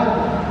when God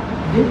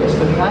did this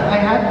to me, I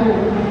had to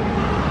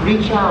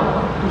reach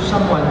out to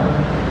someone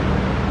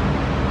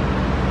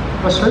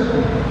who was hurt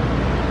me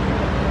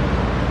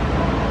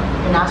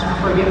and ask for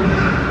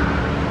forgiveness.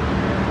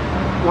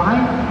 Why?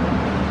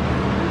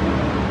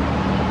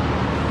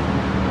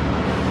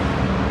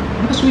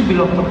 Because we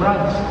belong to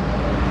Christ.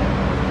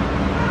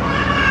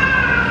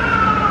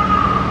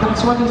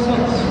 That's what he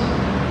says.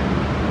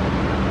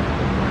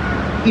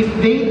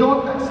 If they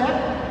don't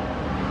accept,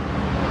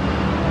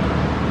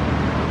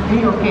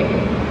 they're okay.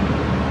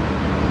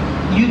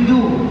 You do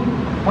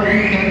what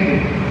you can do.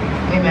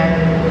 Amen.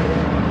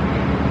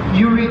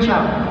 You reach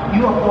out.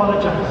 you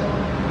apologize.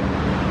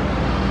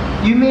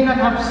 You may not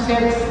have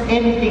said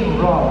anything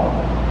wrong,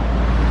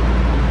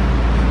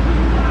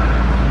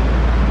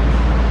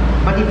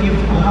 but if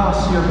you've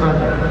caused your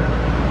brother,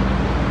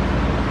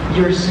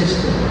 your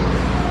sister,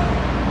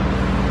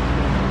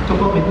 to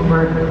commit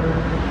murder,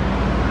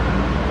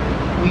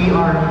 we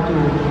are to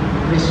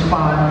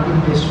respond in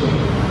this way.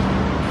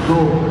 Go.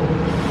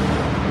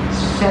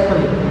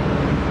 Settle it.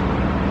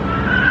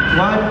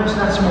 Why? Because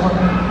that's more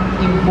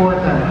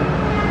important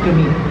to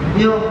me.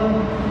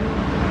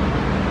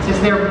 It says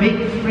there, make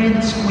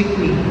friends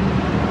quickly.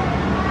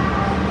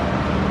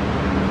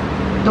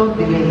 Don't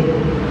delay.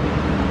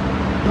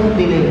 Don't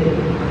delay.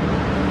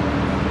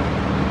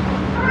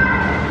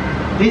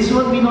 This is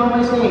what we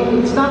normally say.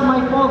 It's not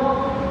my fault.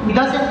 He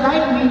doesn't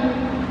like me.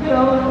 You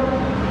know.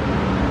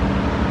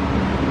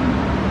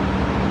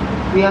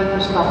 We have to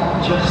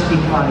stop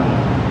justifying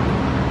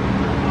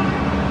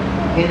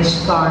and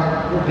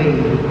start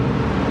obeying.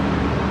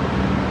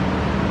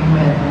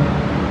 Amen.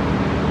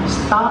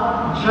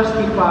 Stop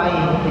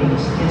justifying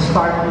things and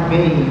start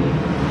obeying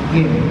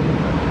Him.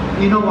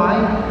 You know why?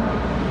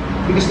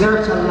 Because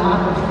there's a lot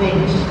of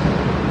things.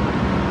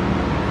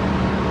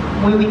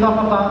 When we talk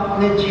about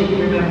legit,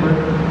 remember,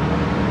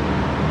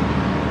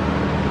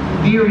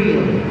 be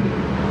real,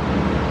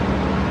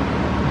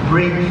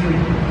 break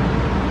free.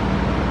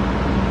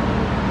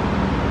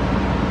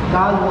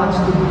 God wants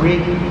to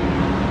break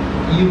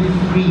you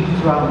free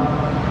from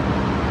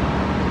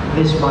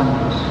this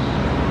bondage.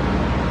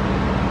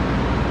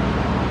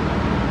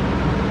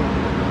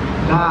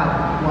 God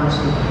wants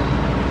to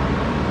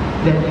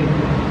let you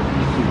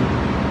be free.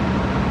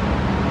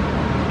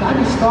 God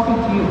is talking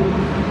to you.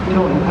 You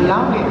know,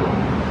 allow Him.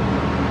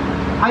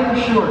 I'm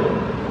sure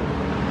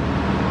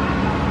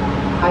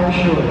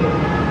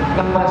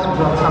God has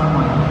brought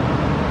someone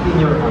in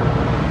your heart.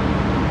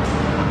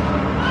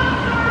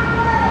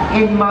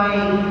 And my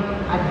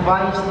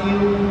advice to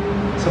you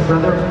as a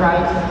brother of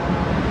Christ,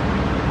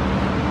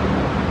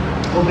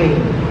 obey.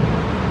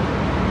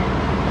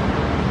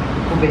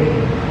 Obey.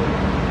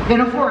 Then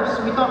of course,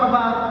 we talk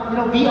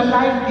about, be a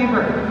life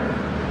giver.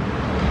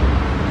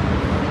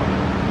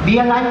 Be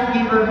a life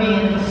giver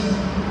means,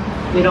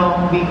 we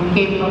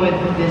came up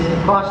with this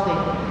acrostic.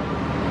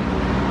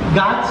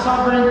 God's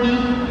sovereignty,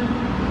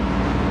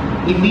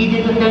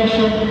 immediate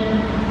attention,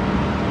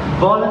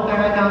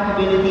 voluntary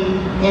accountability,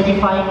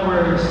 edifying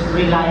words,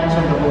 reliance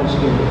on the Holy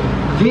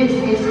Spirit. This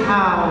is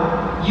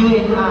how you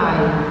and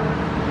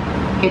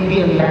I can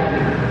be a life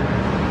giver.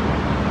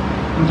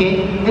 Okay?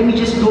 Let me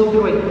just go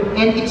through it.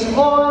 And it's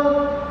all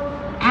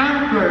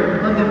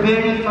anchored on the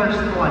very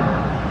first one.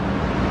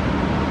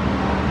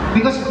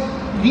 Because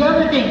the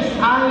other things,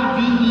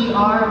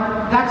 I-V-E-R,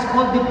 that's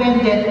all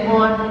dependent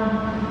on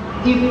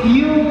if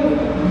you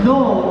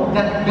know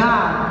that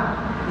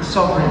God is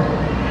sovereign.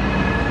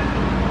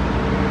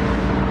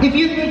 If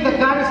you think that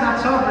God is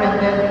not sovereign,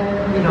 then,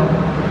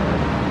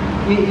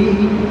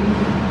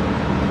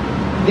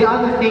 the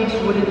other things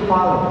wouldn't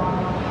follow.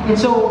 And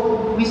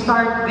so, we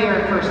start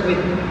there first with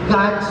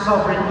God's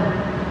sovereignty.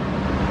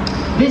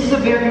 This is a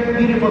very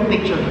beautiful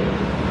picture.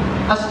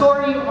 A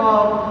story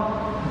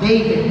of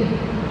David,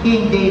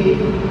 King David,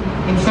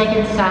 in 2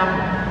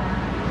 Samuel.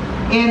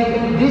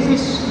 And this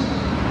is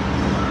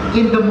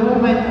in the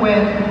moment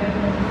when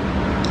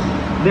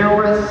there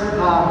was,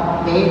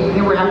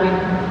 they were having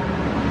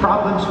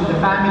problems with the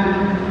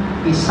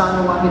family. His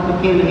son wanted to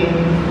kill him.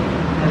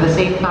 At the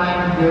same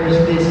time, there's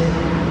this,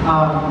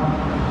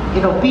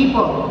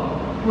 people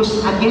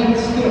who's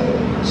against him.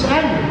 He's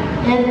angry.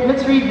 And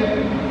let's read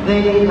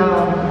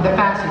the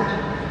passage.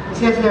 It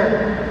says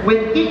there,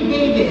 when King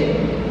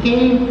David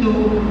came to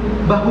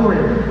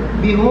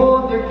Bahurim,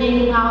 behold, there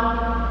came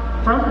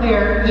out from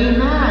there a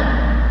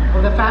man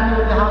of the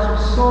family of the house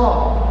of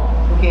Saul.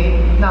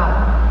 Okay,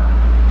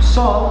 now,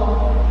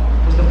 Saul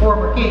was the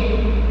former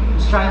king.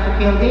 Trying to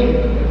kill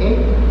David, okay?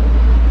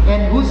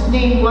 And whose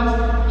name was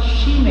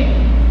Shimei,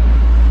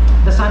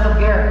 the son of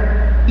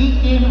G.I.V.E.R. He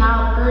came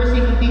out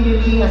cursing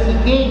continually as he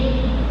came.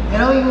 He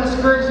was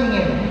cursing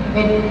him.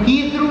 And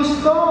he threw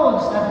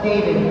stones at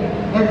David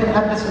and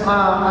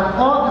at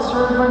all the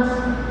servants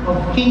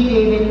of King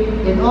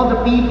David and all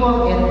the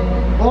people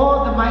and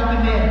all the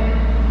mighty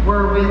men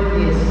were with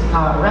his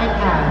right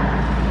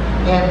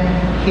hand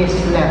and his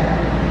left.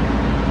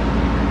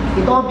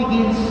 It all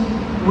begins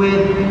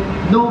with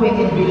knowing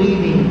and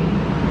believing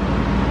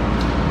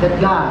that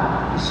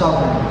God is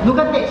sovereign. Look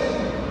at this.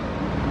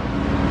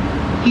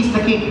 He's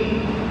the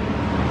king.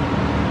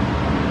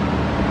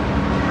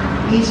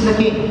 He's the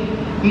king.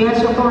 He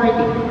has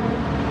authority.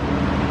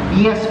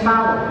 He has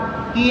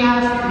power. He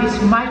has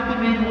these mighty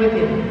men with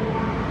him.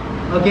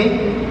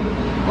 Okay?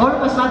 All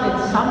of a sudden,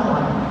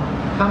 someone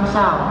comes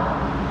out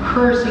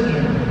cursing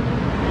him.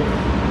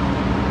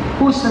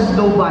 Who's a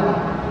nobody?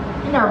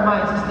 In our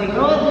minds, it's thinking,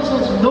 this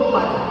is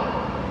nobody.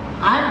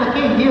 I'm the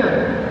king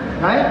here,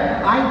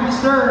 right? I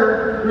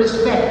deserve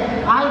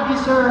respect. I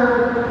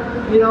deserve,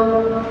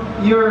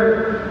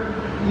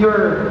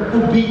 your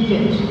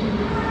obedience.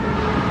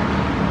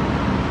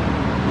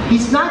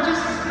 He's not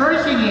just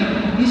cursing him.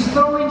 He's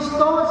throwing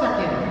stones at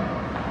him.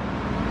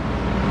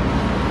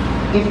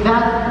 If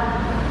that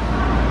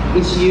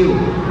is you,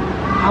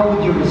 how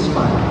would you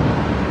respond?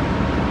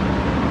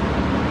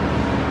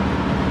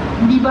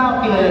 Hindi ba ako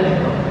kilala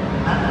nito?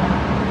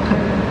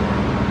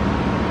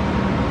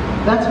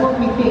 That's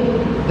what we think.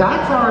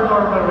 That's our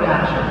normal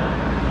reaction.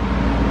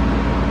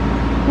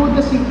 Who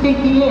does he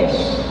think he is?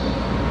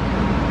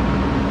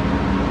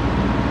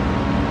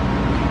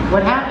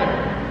 What happened?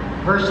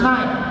 Verse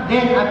 9.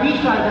 Then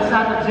Abishai, the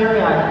son of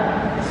Zeruiah,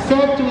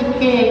 said to the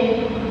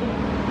king,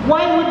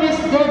 "Why would this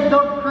dead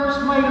dog curse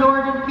my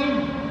lord and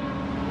king?"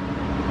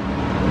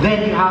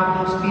 Then you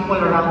have those people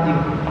around you.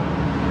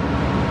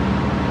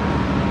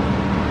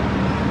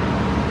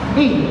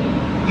 Hey,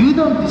 you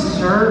don't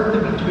deserve to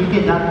be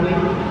treated that way.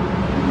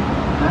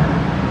 Ha?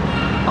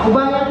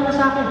 Pakubayan mo na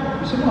sa akin.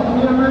 Gusto mo, ako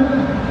nilang ano.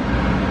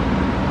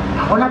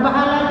 Ako na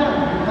bahala dyan.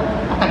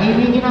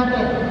 Patahimingin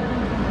natin.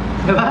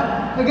 Diba?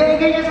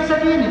 Ganyan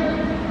sasabihin eh.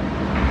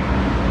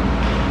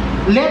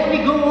 Let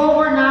me go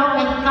over now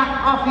and cut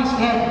off his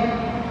head.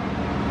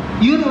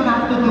 You don't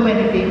have to do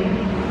anything.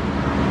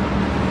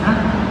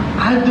 Huh?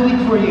 I'll do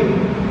it for you.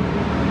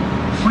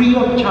 Free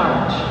of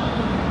charge.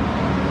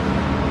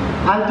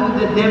 I'll do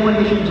the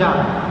demolition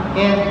job.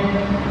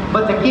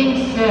 But the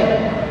king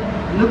said,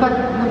 look at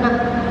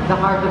the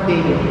heart of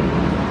David.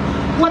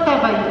 What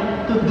have I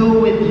to do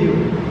with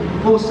you,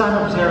 O son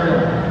of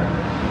Zeruiah?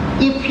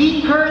 If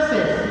he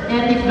curses,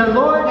 and if the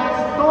Lord has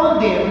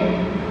told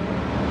him,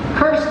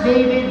 curse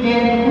David,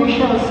 then who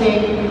shall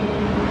say,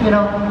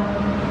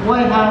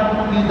 why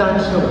have you done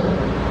so?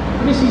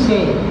 What does he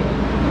say?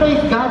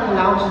 If God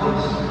allows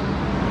this,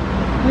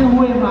 then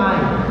who am I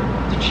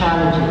to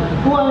challenge him?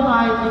 Who am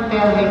I to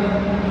tell him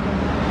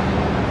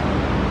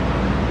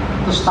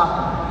to stop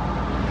him?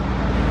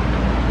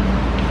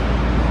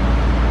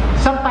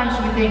 Sometimes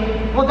we think,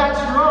 oh,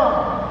 that's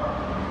wrong.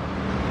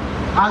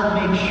 I'll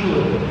make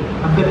sure.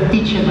 I'm going to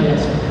teach him a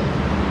lesson.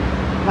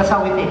 That's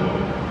how we think.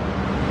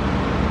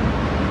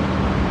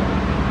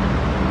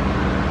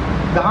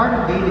 The heart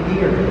of David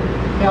here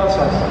tells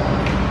us,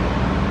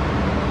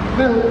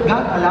 well,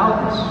 God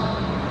allowed this.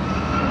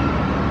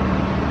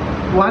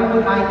 Why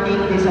would I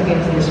take this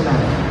against this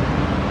man?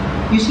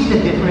 You see the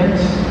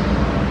difference?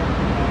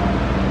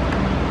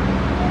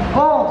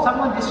 Oh,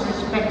 someone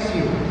disrespects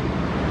you.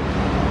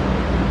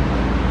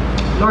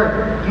 Lord,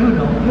 you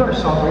know, you're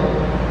sovereign.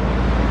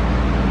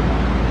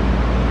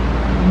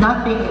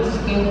 Nothing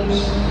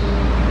escapes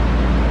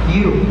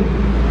you.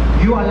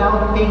 You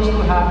allow things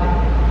to happen.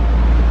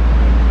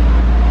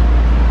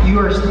 You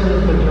are still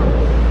in control.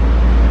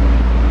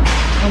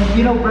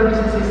 And brothers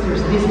and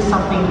sisters, this is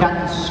something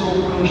that is so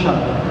crucial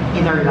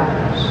in our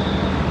lives.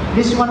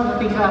 This is one of the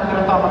things that I'm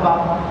going to talk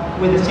about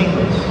with the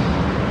singles.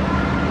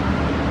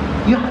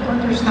 You have to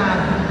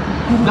understand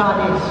who God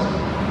is.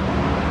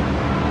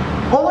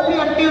 Only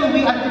until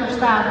we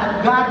understand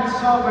that God is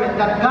sovereign,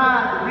 that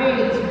God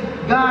reigns,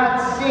 God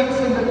sits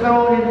in the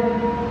throne, and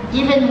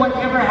even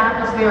whatever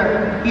happens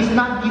there, He's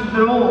not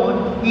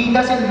dethroned, He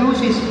doesn't lose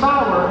His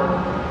power,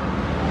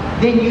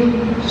 then you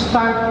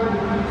start to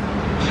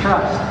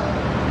trust.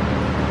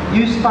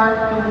 You start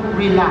to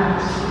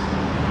relax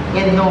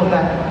and know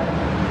that,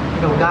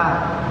 God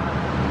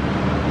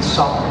is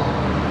sovereign.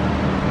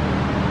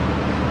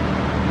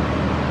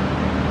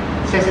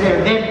 It says there,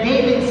 then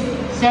David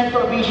said to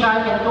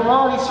Abishai and to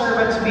all his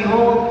servants,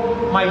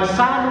 behold, my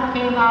son who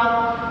came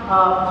out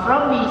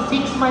from me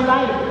seeks my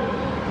life.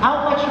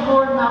 How much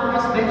more now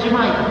does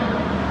Benjamin?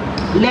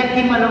 Let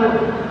him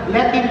alone.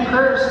 Let him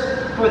curse,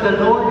 for the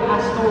Lord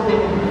has told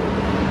him.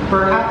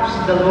 Perhaps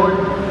the Lord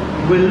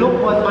will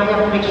look on my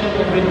affliction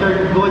and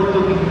return good to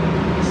me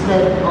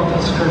instead of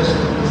his curse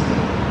this day.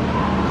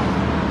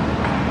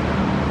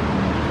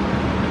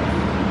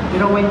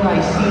 When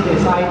I see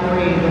this, I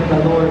pray that the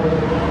Lord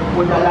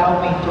would allow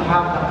me to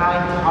have the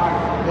kind of heart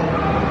that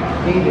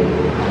David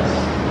has.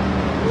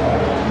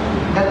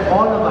 That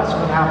all of us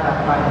would have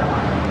that kind of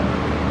heart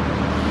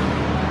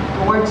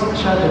towards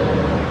each other.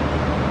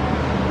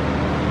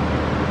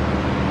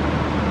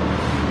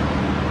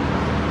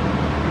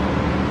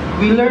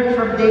 We learn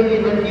from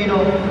David that,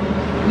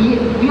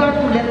 we are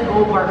to let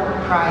go of our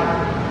pride.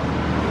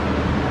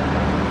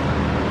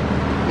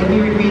 Let me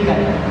repeat that.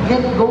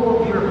 Let go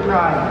of your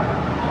pride.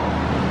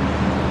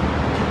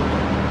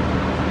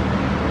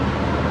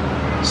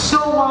 So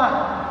what?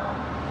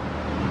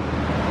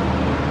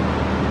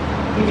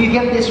 If you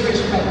get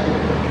disrespected.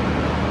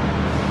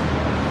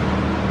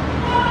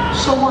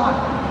 So what?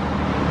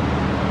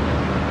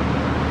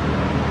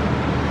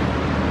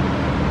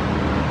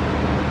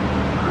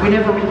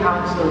 Whenever we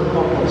counsel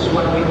couples,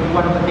 one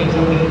of the things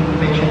that we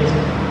mention is,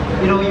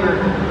 your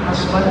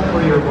husband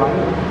or your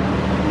wife,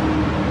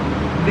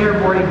 they're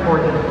more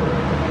important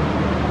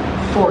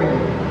for you.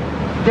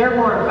 They're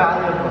more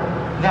valuable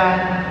than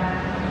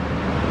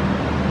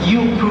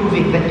you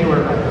proving that you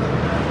are right.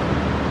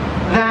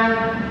 Than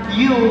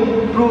you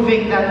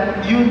proving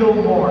that you know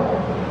more.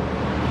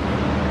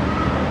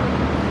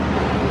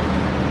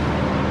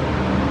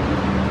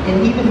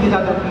 And even with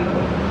other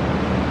people.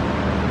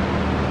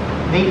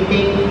 They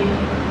think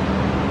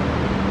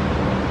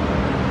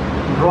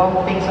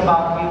wrong things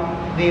about you.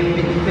 They've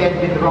been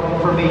fed with wrong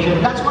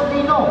information. That's what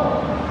they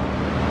know.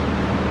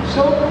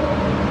 So,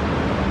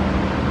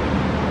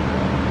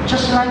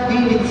 just like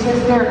David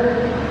says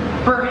there,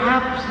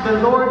 perhaps the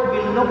Lord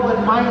will look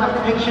on my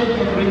affliction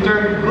and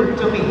return good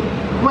to me.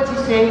 What's he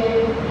saying?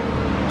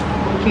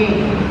 Okay,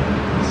 he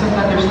doesn't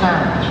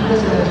understand. She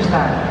doesn't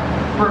understand.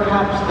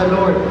 Perhaps the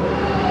Lord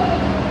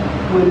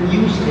will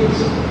use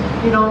this.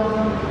 You know,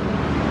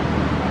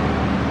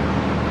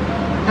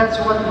 that's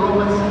what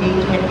Romans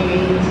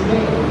 8:28 is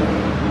saying.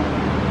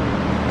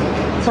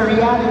 It's a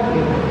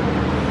reality.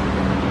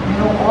 You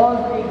know, all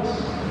things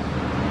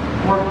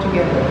work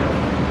together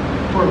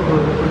for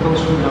good, for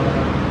those who love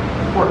Him,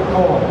 for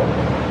all,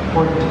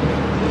 for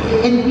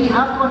and we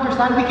have to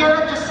understand, we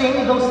cannot just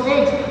say those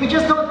things. We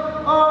just don't,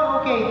 oh,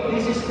 okay,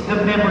 this is the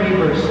memory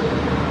verse.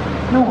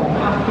 No, you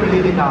have to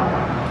live it out.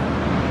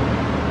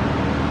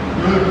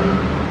 Live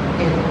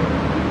it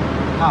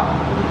out.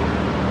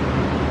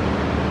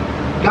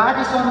 God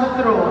is on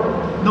the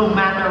throne no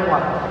matter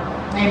what.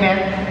 Amen?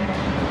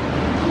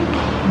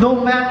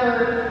 No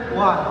matter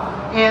what.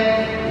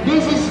 And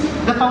this is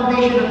the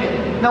foundation of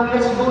it. Now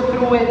let's go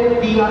through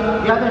it, the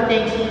other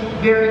things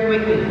very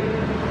quickly.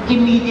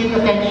 Immediate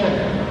attention.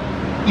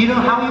 You know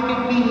how you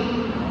can be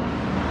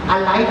a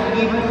life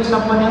giver to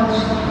someone else?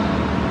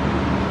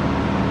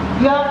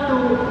 You have to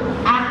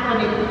act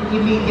on it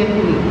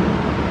immediately.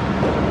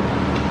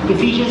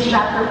 Ephesians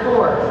chapter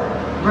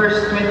 4,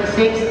 verse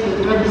 26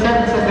 to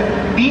 27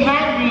 says, be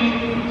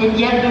angry and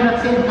yet do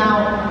not sin.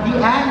 Now, the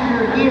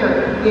anger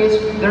here is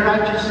the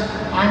righteous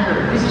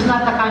anger. This is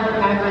not the kind of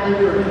anger that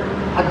you're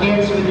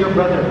against with your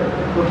brother.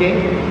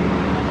 Okay?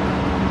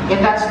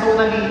 And that's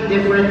totally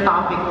different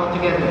topic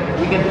altogether.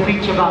 We can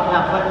preach about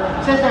that. But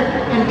it says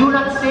that, and do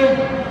not sin.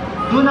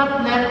 Do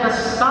not let the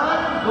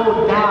sun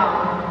go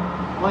down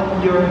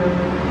on your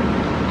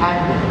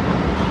anger.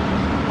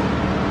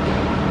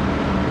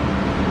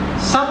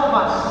 Some of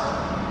us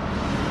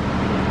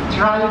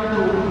try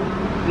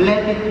to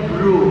let it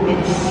brew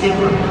and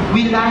simmer.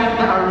 We like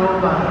the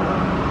aroma.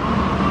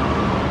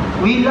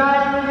 We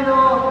like, you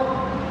know,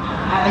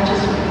 I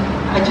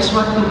just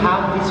want to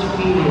have this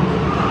feeling,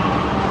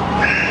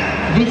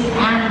 this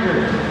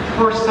anger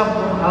for some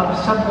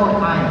more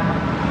time.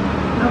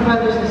 You know,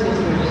 brothers and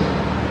sisters,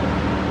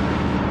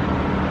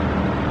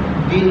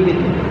 deal with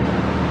it.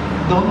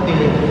 Don't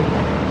delay it.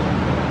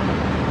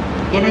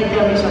 Can I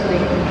tell you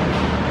something?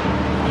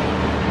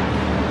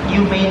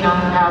 You may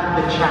not have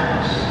the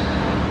chance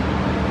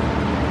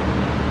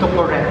to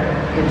correct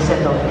and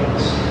settle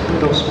things to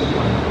those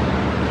people.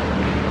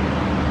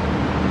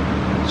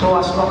 So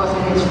as long as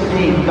it is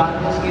today,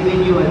 God has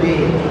given you a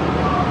day.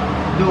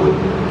 Do it.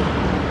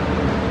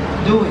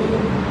 Do it.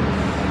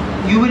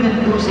 You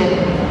wouldn't lose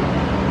anything.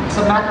 As a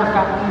matter of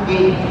fact, you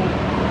gain.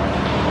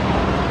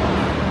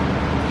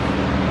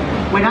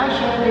 When I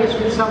share this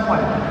with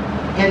someone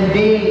and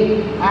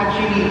they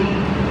actually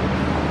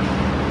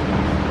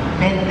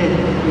mended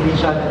with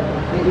each other,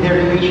 their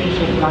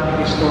relationship got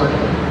restored.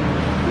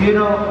 You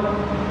know,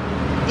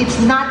 it's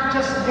not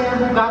just them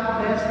who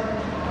got blessed.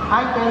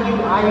 I tell you,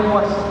 I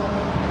was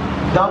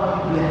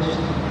doubly blessed.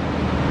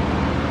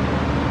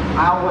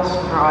 I was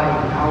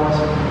crying. I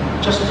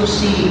was just to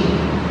see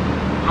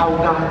how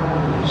God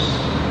moves.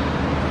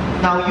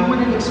 Now, you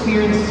wouldn't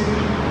experience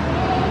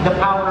the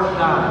power of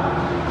God,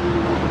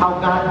 how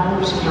God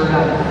moves in your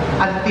life,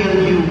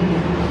 until you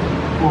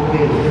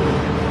obey.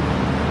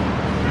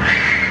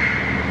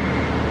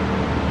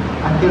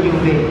 Until you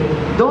obey.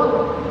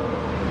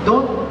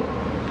 Don't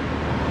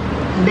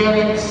let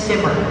it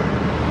simmer.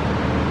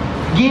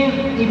 Give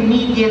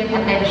immediate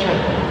attention.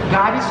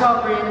 God is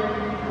sovereign.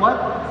 What?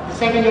 The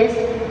second is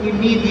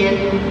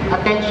immediate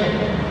attention.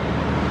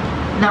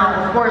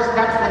 Now, of course,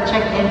 that's the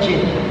check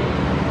engine.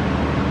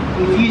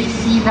 If you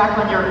see that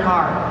on your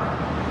car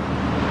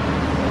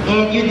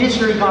and you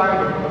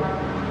disregard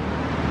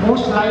it,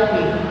 most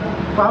likely,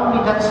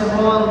 probably that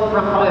small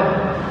problem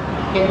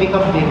can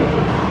become bigger.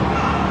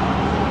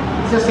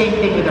 It's the same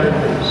thing with our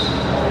lives.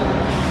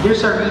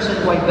 There's a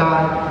reason why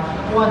God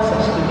wants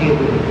us to deal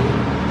with it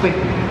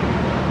quickly.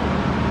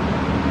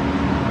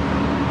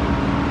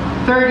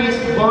 Third is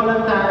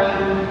voluntary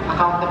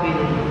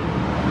accountability.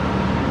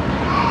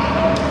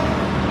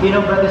 You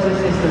know, brothers and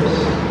sisters,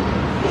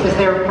 it says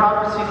there in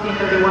Proverbs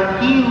 15:31,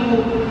 he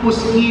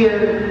whose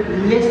ear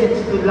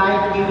listens to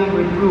life-giving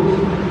reproof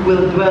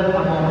will dwell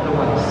among the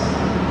wise.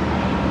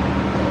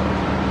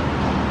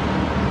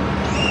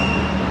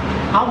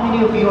 How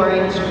many of you are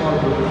in a small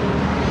group?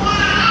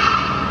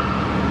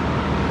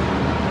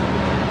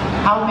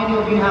 How many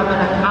of you have an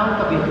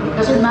accountability? It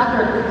doesn't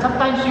matter.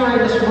 Sometimes you are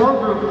in a small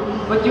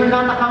group, but you're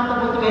not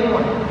accountable to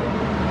anyone.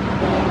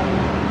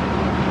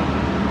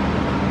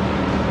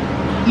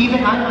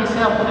 Even I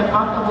myself am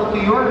accountable to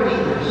your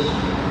leaders,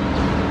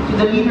 to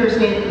the leaders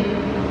in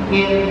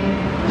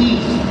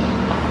East,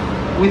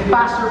 with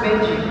Pastor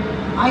Benji.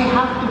 I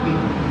have to be.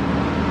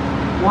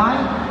 Why?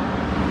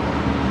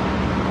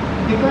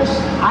 Because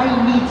I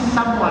need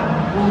someone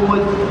who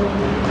would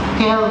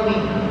tell me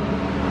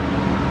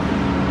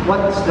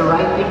what's the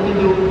right thing to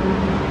do,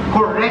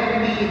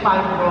 correct me if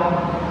I'm wrong,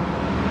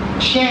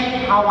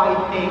 check how I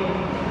think.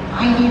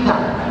 I need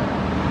that.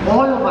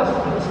 All of us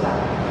need that.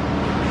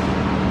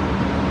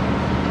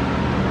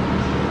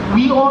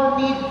 We all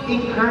need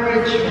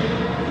encouragement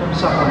from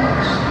someone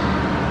else.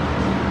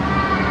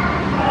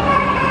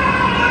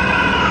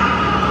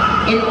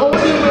 And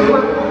only when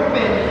we're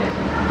open,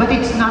 but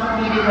it's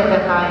not needed at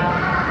that time.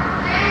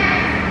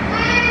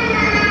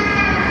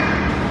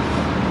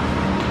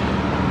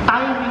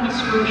 Timing is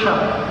crucial.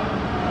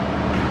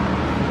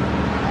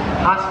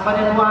 Husband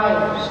and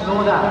wives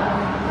know that,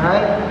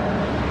 right?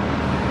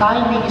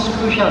 Timing is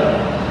crucial.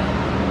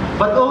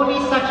 But only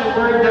such a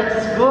word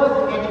that's good,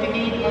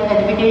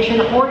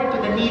 edification according to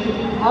the need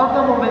of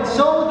the moment,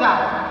 so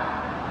that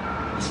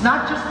it's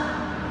not just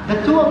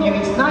the two of you,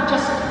 it's not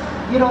just,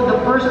 you know, the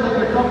person that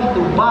you're talking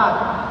to, but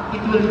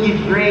it will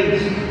give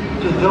grace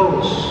to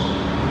those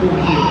who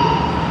hear.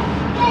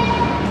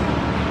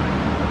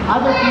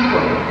 Other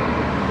people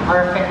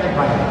are affected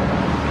by it.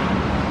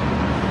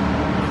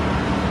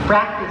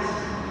 Practice.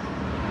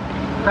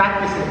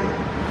 Practice it.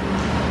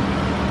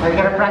 Are you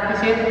gonna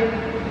practice it?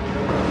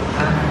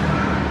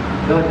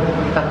 Good.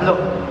 Tatlo.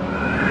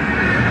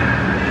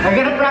 Are you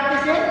gonna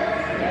practice it?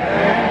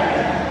 Yes.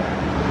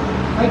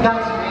 By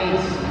God's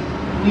grace,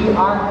 we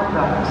are to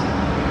practice it.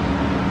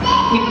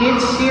 If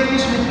it's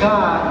serious with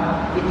God,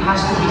 it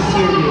has to be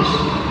serious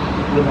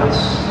with us.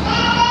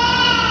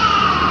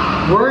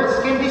 Words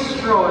can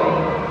destroy,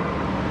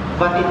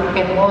 but it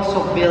can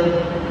also build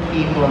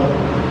people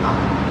up.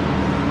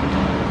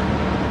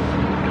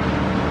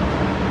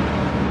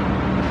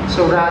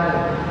 So rather,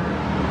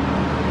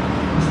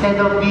 instead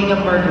of being a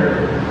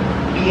murderer,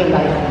 be a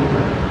life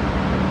giver.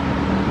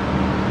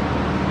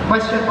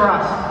 Question for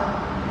us.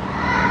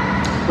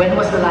 When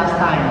was the last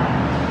time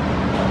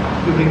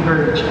you've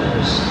encouraged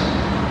others?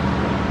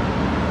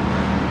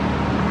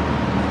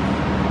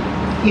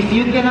 If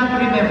you cannot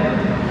remember,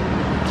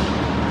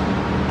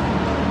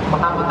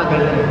 baka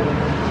matagal na yun.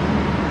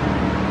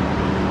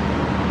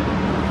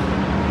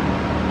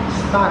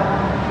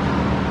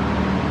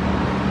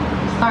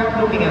 Start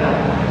looking at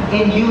that.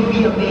 And you'll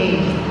be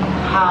amazed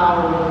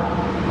how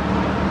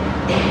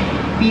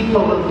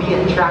people will be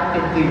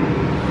attracted to you.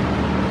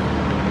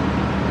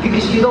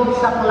 Because you don't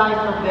supply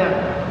from them.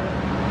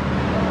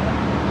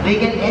 They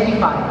get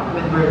edified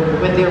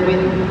when they're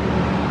with you.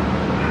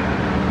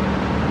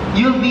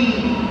 You'll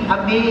be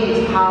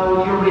amazed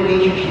how your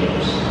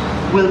relationships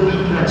will be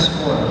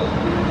transformed.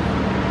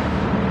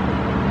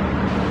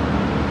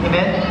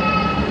 Amen?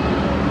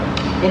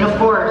 And of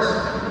course,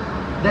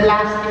 the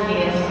last thing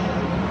is,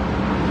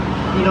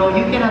 you know,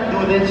 you cannot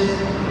do this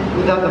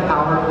without the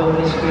power of the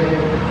Holy Spirit.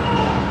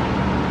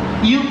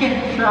 You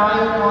can try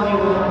all you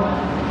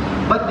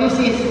want, but this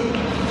is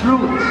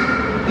fruit.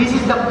 This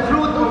is the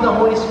fruit of the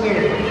Holy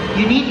Spirit.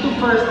 You need to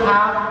first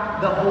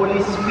have the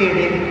Holy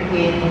Spirit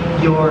in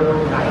your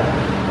life.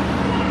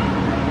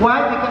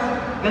 Why? Because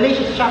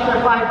Galatians chapter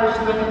 5 verse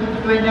 22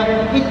 to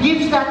 29, it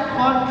gives that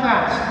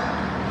contrast.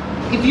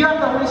 If you have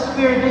the Holy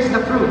Spirit, this is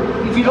the fruit.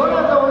 If you don't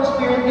have the Holy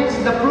Spirit, this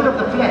is the fruit of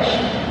the flesh.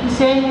 He's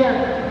saying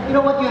here, you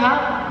know what you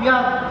have? You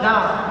have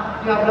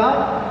love. You have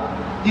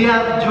love? Do you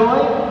have joy?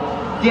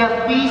 Do you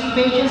have peace,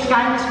 patience,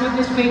 kindness,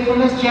 goodness,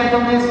 faithfulness,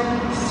 gentleness,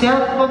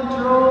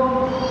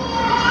 self-control?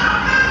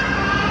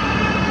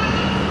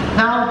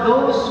 Now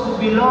those who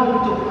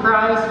belong to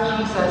Christ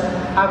Jesus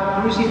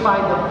have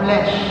crucified the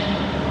flesh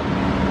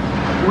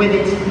with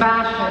its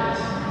passions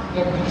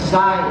and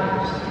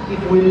desires. If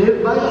we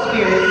live by the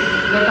Spirit,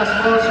 let us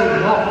also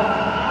walk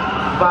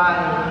by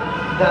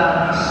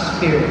the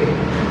Spirit.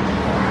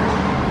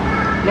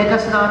 Let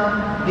us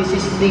not, this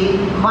is the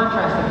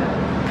contrast of it.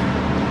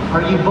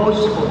 Are you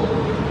boastful?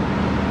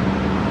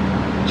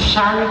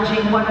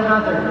 Challenging one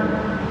another?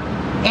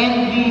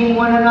 Envying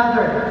one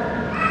another?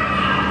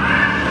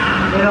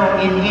 You know,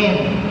 in Him,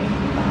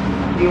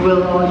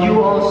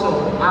 you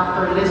also,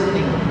 after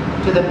listening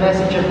to the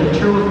message of the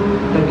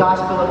truth, the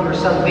gospel of your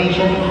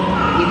salvation,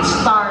 it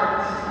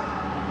starts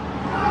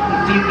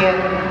if you get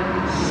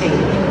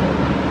saved.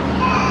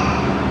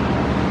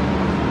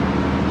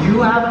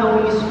 You have the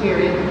Holy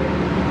Spirit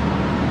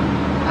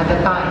at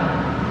the time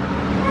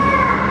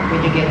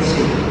when you get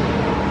saved.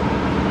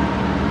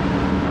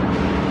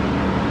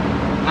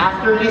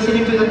 After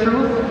listening to the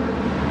truth,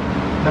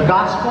 the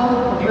gospel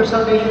of your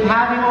salvation,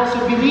 having also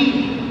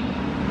believed,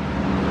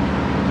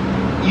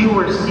 you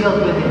were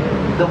sealed with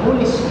Him. The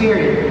Holy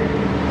Spirit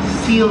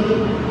sealed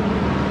you.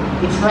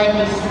 It's like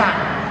a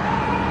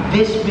stamp.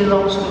 This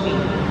belongs to me.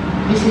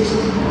 This is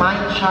my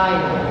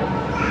child.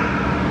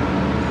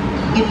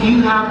 If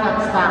you have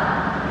that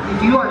stamp,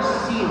 if you are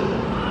sealed,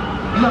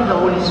 you have the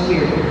Holy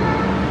Spirit.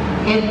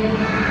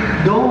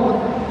 And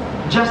don't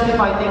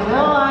justify things.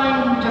 Oh,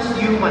 I'm just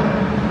human.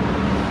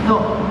 No.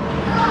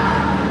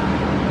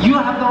 You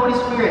have the Holy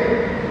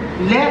Spirit.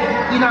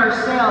 Left in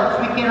ourselves,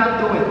 we cannot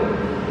do it.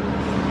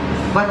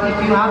 But if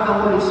you have the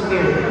Holy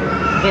Spirit,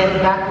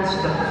 then that is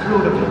the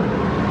fruit of it.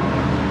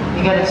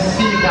 We're going to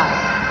see that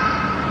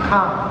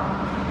come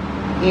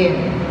in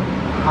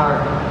our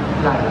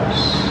lives.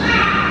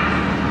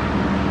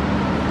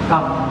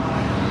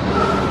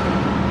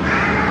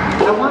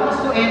 I want us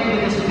to end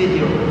with this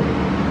video.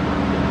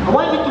 I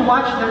want you to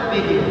watch that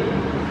video.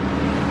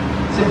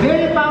 It's a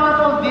very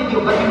powerful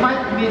video, but you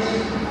might miss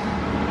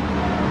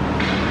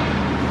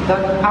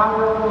that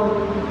powerful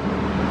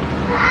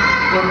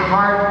and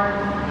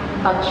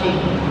heart-touching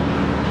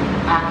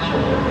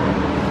action.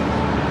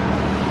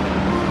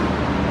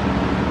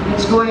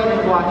 Let's go ahead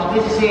and watch.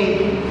 This is a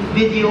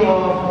video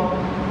of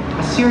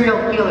a serial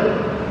killer.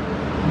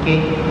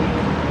 Okay?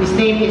 His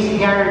name is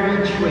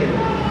G.I.V.E.R.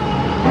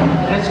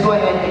 Let's go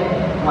ahead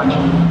and watch it.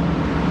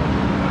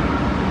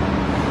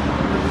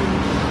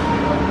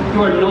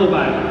 You are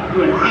nobody.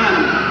 You are an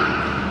animal.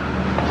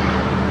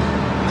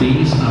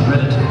 These are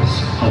relatives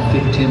of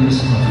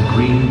victims of the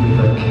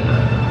G.I.V.E.R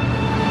killer.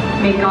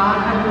 May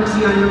God have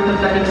mercy on your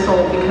pathetic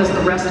soul, because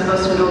the rest of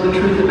us who know the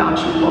truth about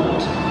you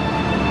won't.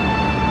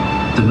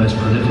 The most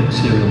prolific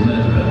serial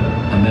murderer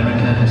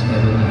America has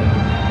ever known.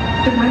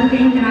 The one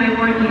thing that I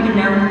want you to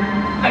know,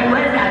 I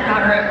was that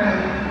daughter at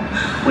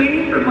home,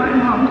 waiting for my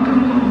mom to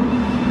come home.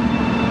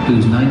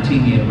 Whose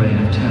 19-year reign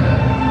of terror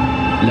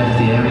left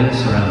the area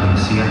surrounding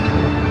Seattle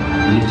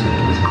littered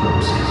with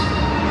corpses.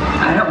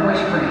 I don't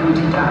wish for him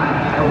to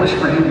die. I wish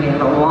for him to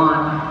have a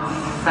long,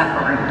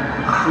 suffering,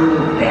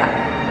 cruel death.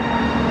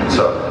 And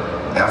so,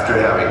 after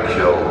having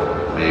killed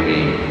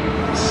maybe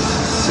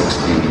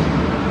 60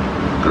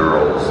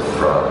 girls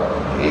from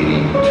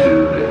 82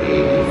 to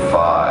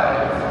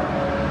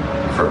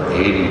 85, from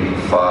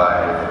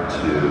 85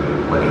 to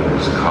when he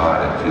was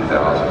caught in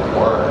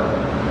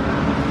 2001,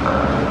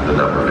 the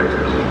number of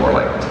victims was more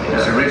like 10.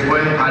 Mr.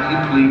 Ridgway, how do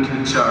you plead to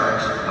the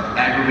charge of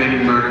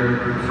aggravated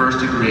murder, first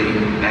degree,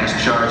 as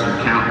charged in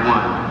count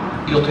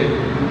 1? Guilty.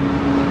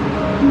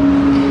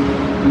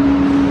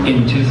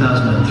 In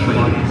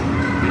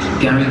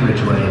 2003, Gary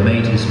Ridgway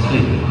made his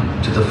plea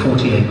to the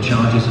 48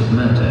 charges of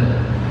murder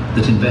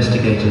that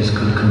investigators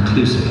could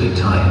conclusively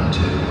tie him to.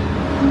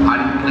 How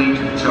do you plead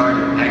to the charge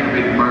of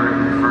aggravated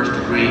murder, first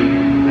degree,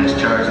 as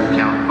charged in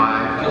count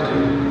 5?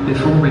 Guilty.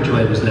 Before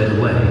Ridgway was led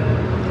away,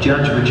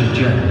 Judge Richard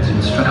Jones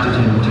instructed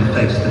him to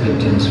face the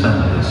victims'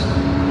 families.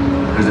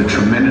 There's a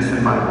tremendous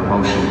amount of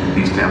emotion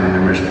these family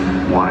members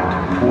wanted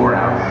to pour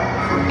out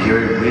for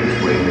Gary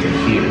Ridgway to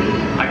hear.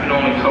 I can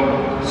only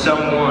hope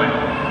someone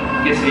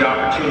gets the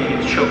opportunity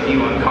to choke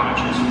you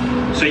unconscious,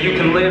 so you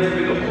can live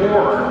through the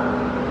horror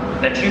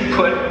that you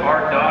put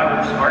our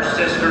daughters, our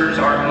sisters,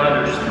 our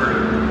mothers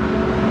through.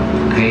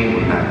 Pain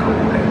would not go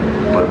away,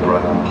 but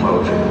brought them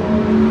closure.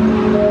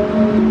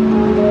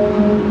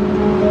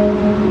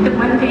 The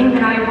one thing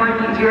that I want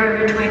you, Gary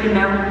Ridgway, to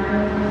know,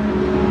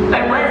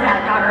 I was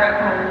that daughter at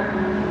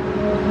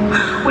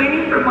home,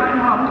 waiting for my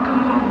mom to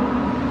come home.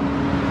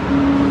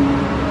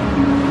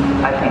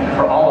 I think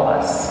for all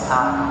of us,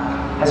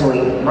 as we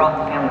brought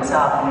the families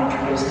up and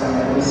introduced them,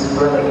 it was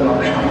really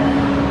emotional.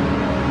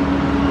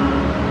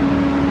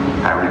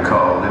 I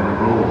recall in the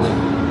rules,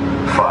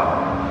 Father,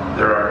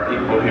 there are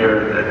people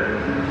here that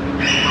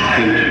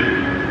hate you.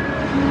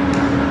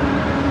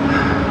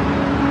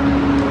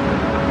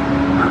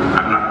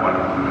 I'm not one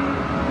of them.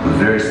 I'm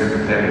very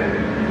sympathetic,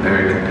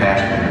 very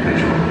compassionate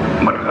individual.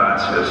 What God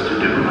says to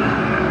do,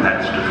 and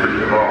that's to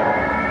forgive all.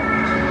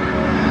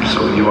 So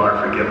you are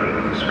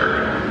forgiven, sir.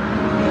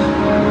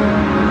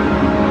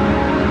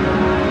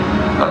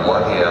 On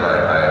one hand,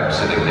 I am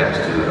sitting next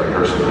to a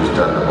person who's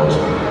done the most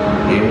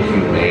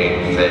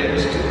inhumane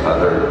things to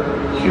other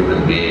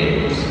human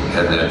beings,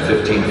 and then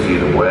 15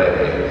 feet away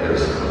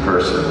is a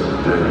person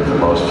doing the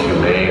most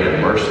humane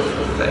and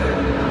merciful thing.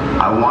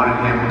 I wanted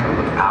him to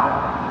look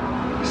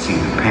out, see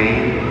the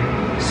pain,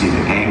 see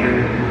the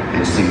anger,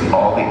 and see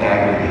all the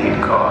agony that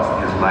he'd caused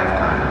in his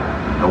lifetime.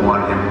 I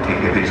wanted him to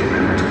take a visual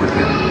image with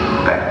him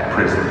back to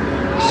prison.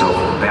 So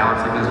for the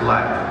balance of his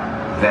life,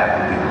 that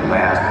would be the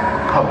last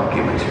public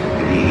image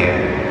that he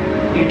had.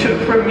 You took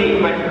from me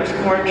my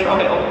firstborn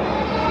child.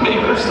 May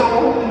her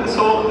soul and the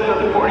soul of the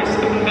other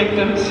 47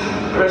 victims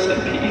rest in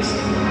peace.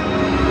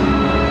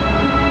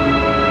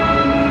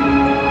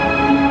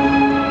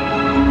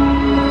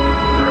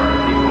 There are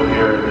people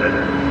here that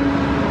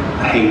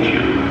hate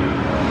you.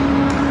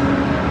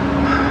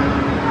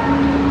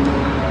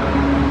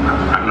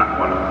 I'm not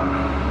one of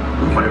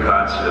them. What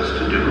God says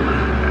to do,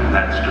 and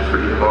that's to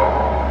forgive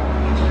all.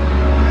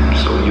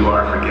 So you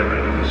are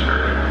forgiven, sir.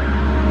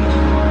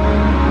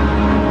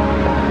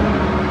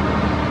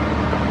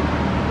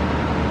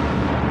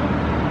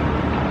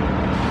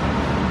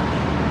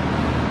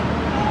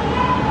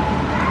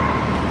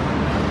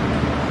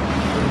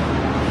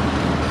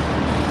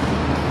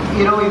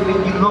 You know,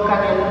 when you look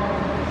at it,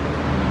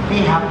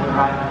 they have the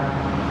right.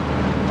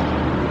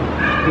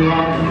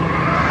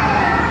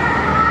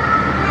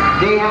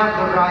 They have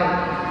the right.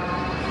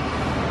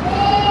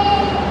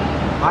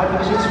 Why?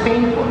 Because it's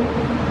painful.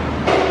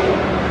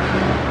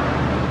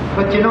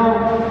 But you know,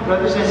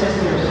 brothers and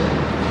sisters,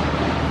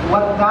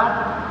 what God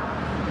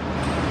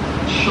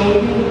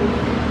showed me,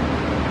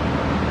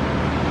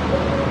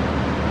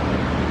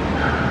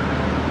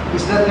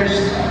 is that there's,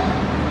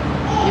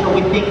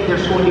 we think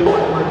there's only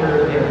one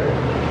murderer there.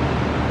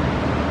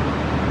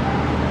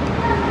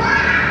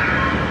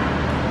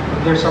 But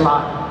there's a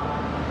lot.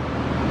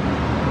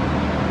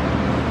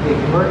 They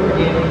murdered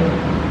him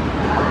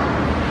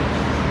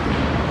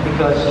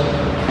because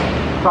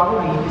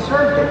probably he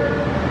deserved it.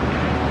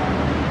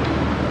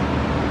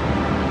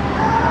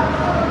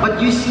 But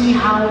you see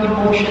how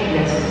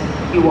emotionless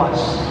he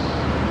was.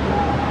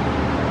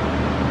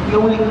 He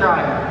only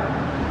cried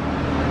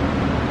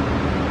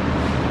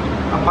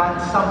upon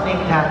something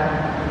that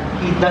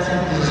he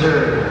doesn't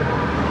deserve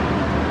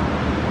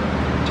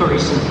to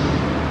receive.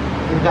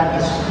 And that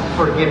is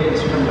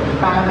forgiveness from the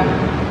family,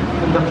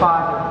 from the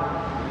Father,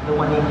 the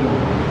one he gave.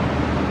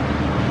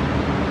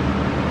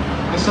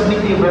 I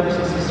submit to you, brothers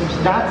and sisters,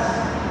 that's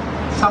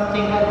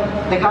something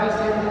that the guy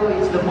said, oh,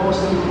 it's the most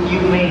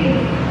humane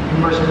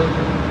and merciful.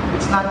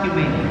 It's not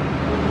humane.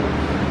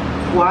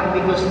 Why?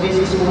 Because this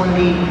is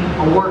only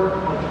a work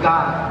of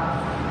God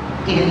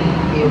in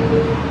him.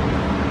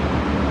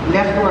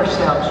 Left to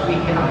ourselves, we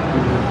cannot do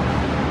that.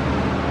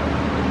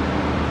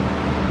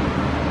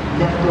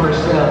 Left to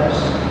ourselves,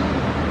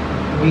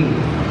 we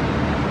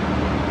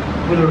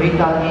will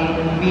retaliate,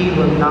 we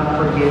will not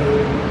forgive.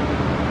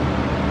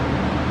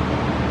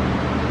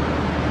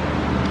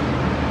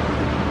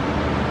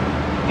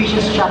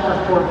 Ephesians chapter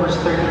 4 verse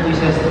 32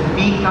 says,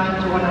 be kind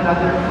to one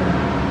another,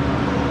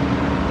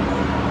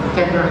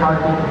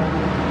 tender-hearted,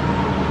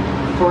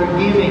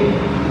 forgiving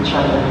each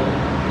other,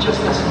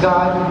 just as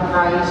God in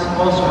Christ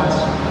also has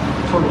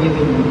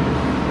forgiven you.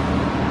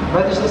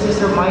 Brothers and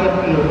sisters, my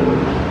appeal to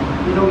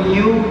you,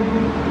 you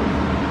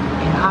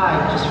and I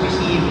just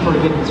receive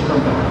forgiveness from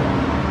God.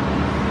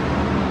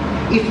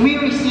 If we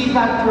receive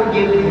that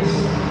forgiveness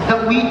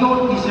that we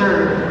don't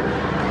deserve,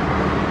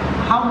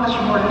 how much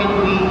more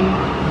can we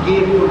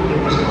give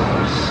forgiveness to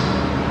others?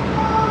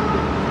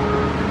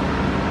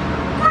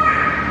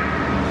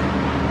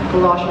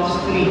 Colossians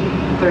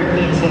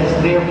 3:13 says,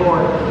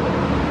 therefore,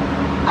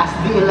 as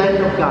the elect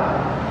of God,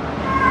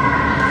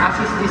 as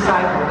His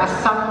disciple, as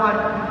someone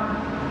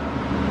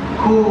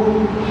who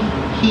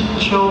He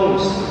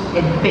chose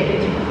and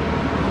picked,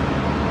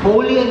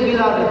 holy and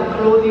beloved,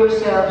 clothe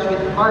yourselves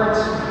with hearts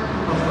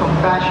of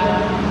compassion,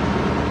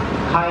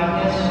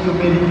 kindness,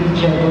 humility,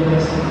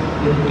 gentleness,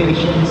 and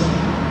patience.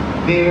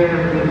 Bear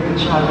with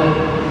each other,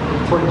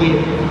 and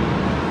forgive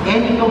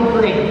any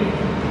complaint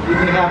you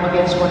may have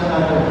against one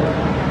another.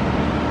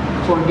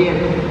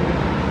 Forgive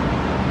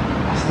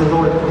as the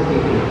Lord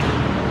forgave you.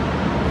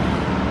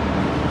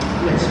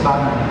 Let's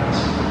bow our heads.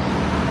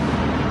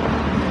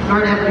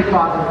 Lord Heavenly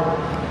Father,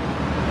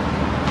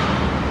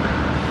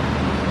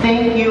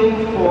 thank you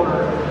for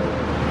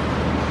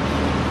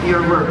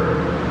your word.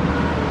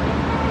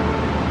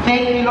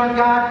 Thank you, Lord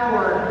God,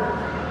 for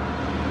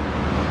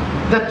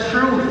the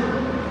truth,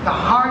 the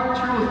hard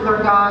truth,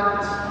 Lord God.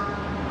 It's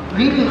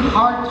really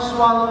hard to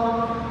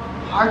swallow,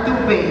 hard to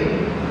obey.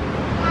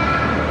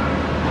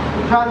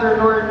 Rather,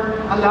 Lord,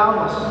 allow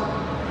us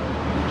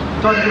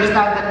to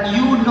understand that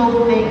you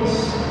know things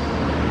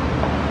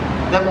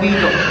that we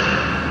don't.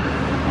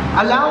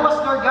 Allow us,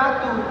 Lord God,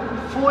 to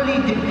fully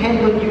depend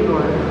on you,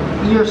 Lord,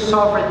 in your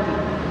sovereignty.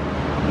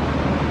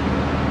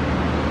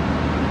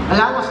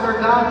 Allow us, Lord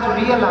God, to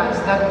realize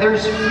that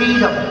there's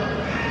freedom.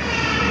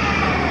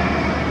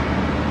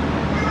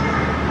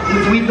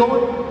 If we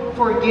don't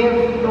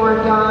forgive,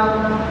 Lord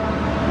God,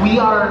 we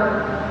are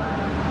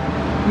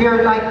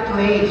like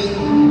placed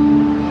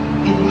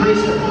in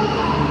prison.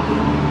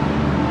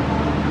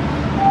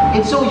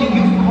 And so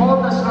you've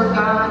called us, Lord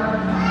God,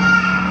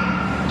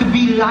 to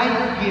be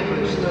life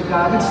givers, Lord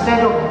God,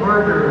 instead of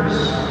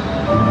murderers.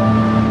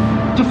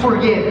 To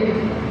forgive,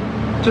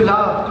 to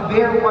love, to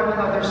bear one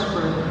another's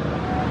burden.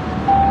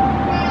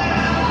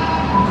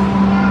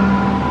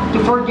 To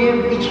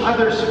forgive each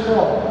other's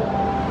fault.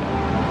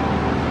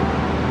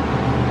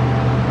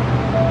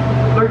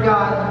 Lord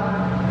God,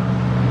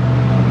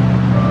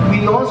 we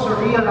also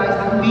realize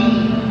that we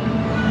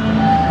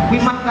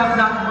might have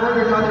not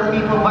murdered other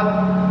people, but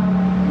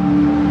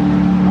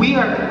we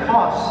are the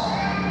cause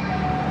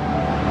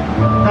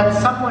that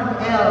someone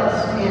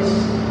else is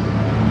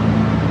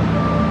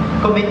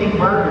committing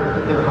murder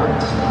to their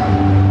hearts.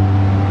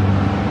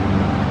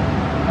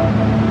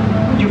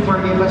 Would you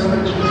forgive us,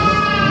 Lord Jesus?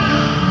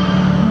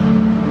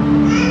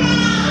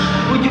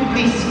 Would you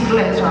please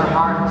cleanse our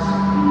hearts?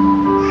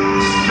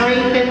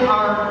 Straighten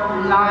our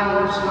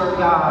lives, Lord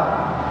God.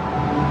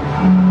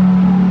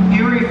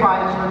 Purify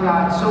us, Lord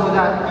God, so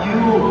that you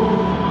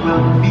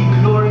will be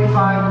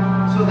glorified,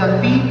 so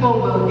that people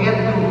will get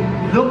to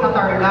look at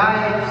our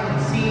lives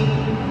and see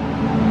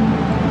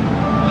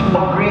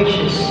how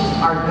gracious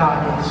our God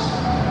is.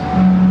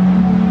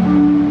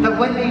 That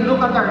when they look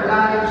at our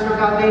lives, Lord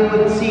God, they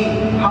would see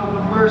how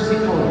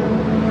merciful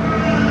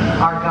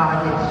our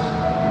God is.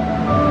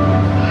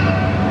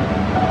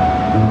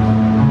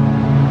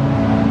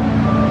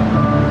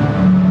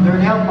 Lord,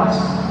 help us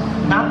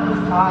not to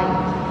fight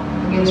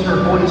against your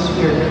Holy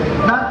Spirit,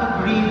 not to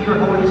grieve your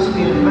Holy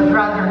Spirit, but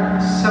rather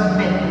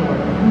submit,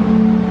 Lord.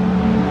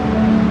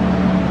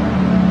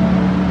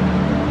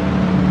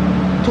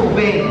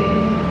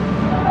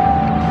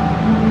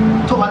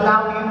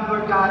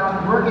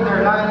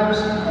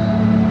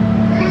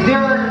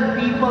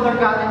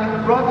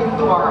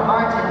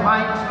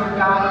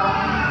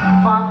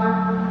 Father,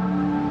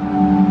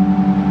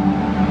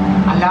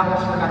 allow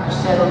us, Lord God, to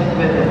settle in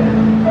with it.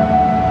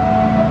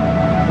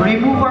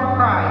 Remove our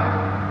pride,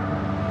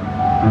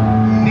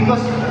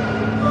 because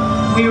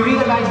we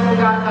realize, Lord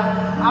God,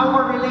 that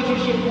our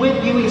relationship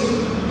with you is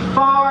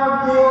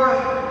far more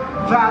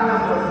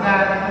valuable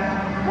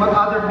than what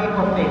other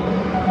people think.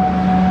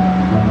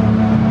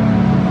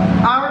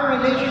 Our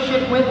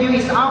relationship with you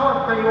is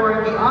our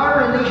priority.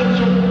 Our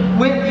relationship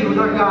with you,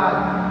 Lord God,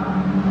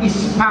 is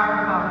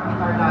paramount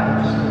in our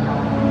lives, Lord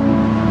God.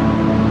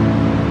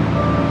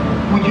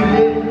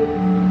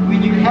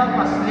 Would you help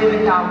us live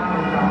it out,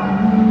 Lord God,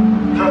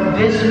 from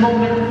this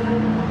moment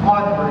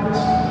onwards,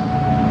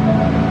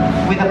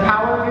 with the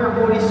power of your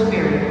Holy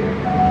Spirit.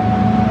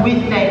 We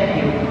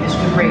thank you as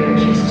we pray in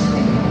Jesus'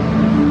 name.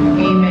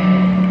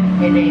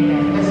 Amen and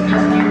amen.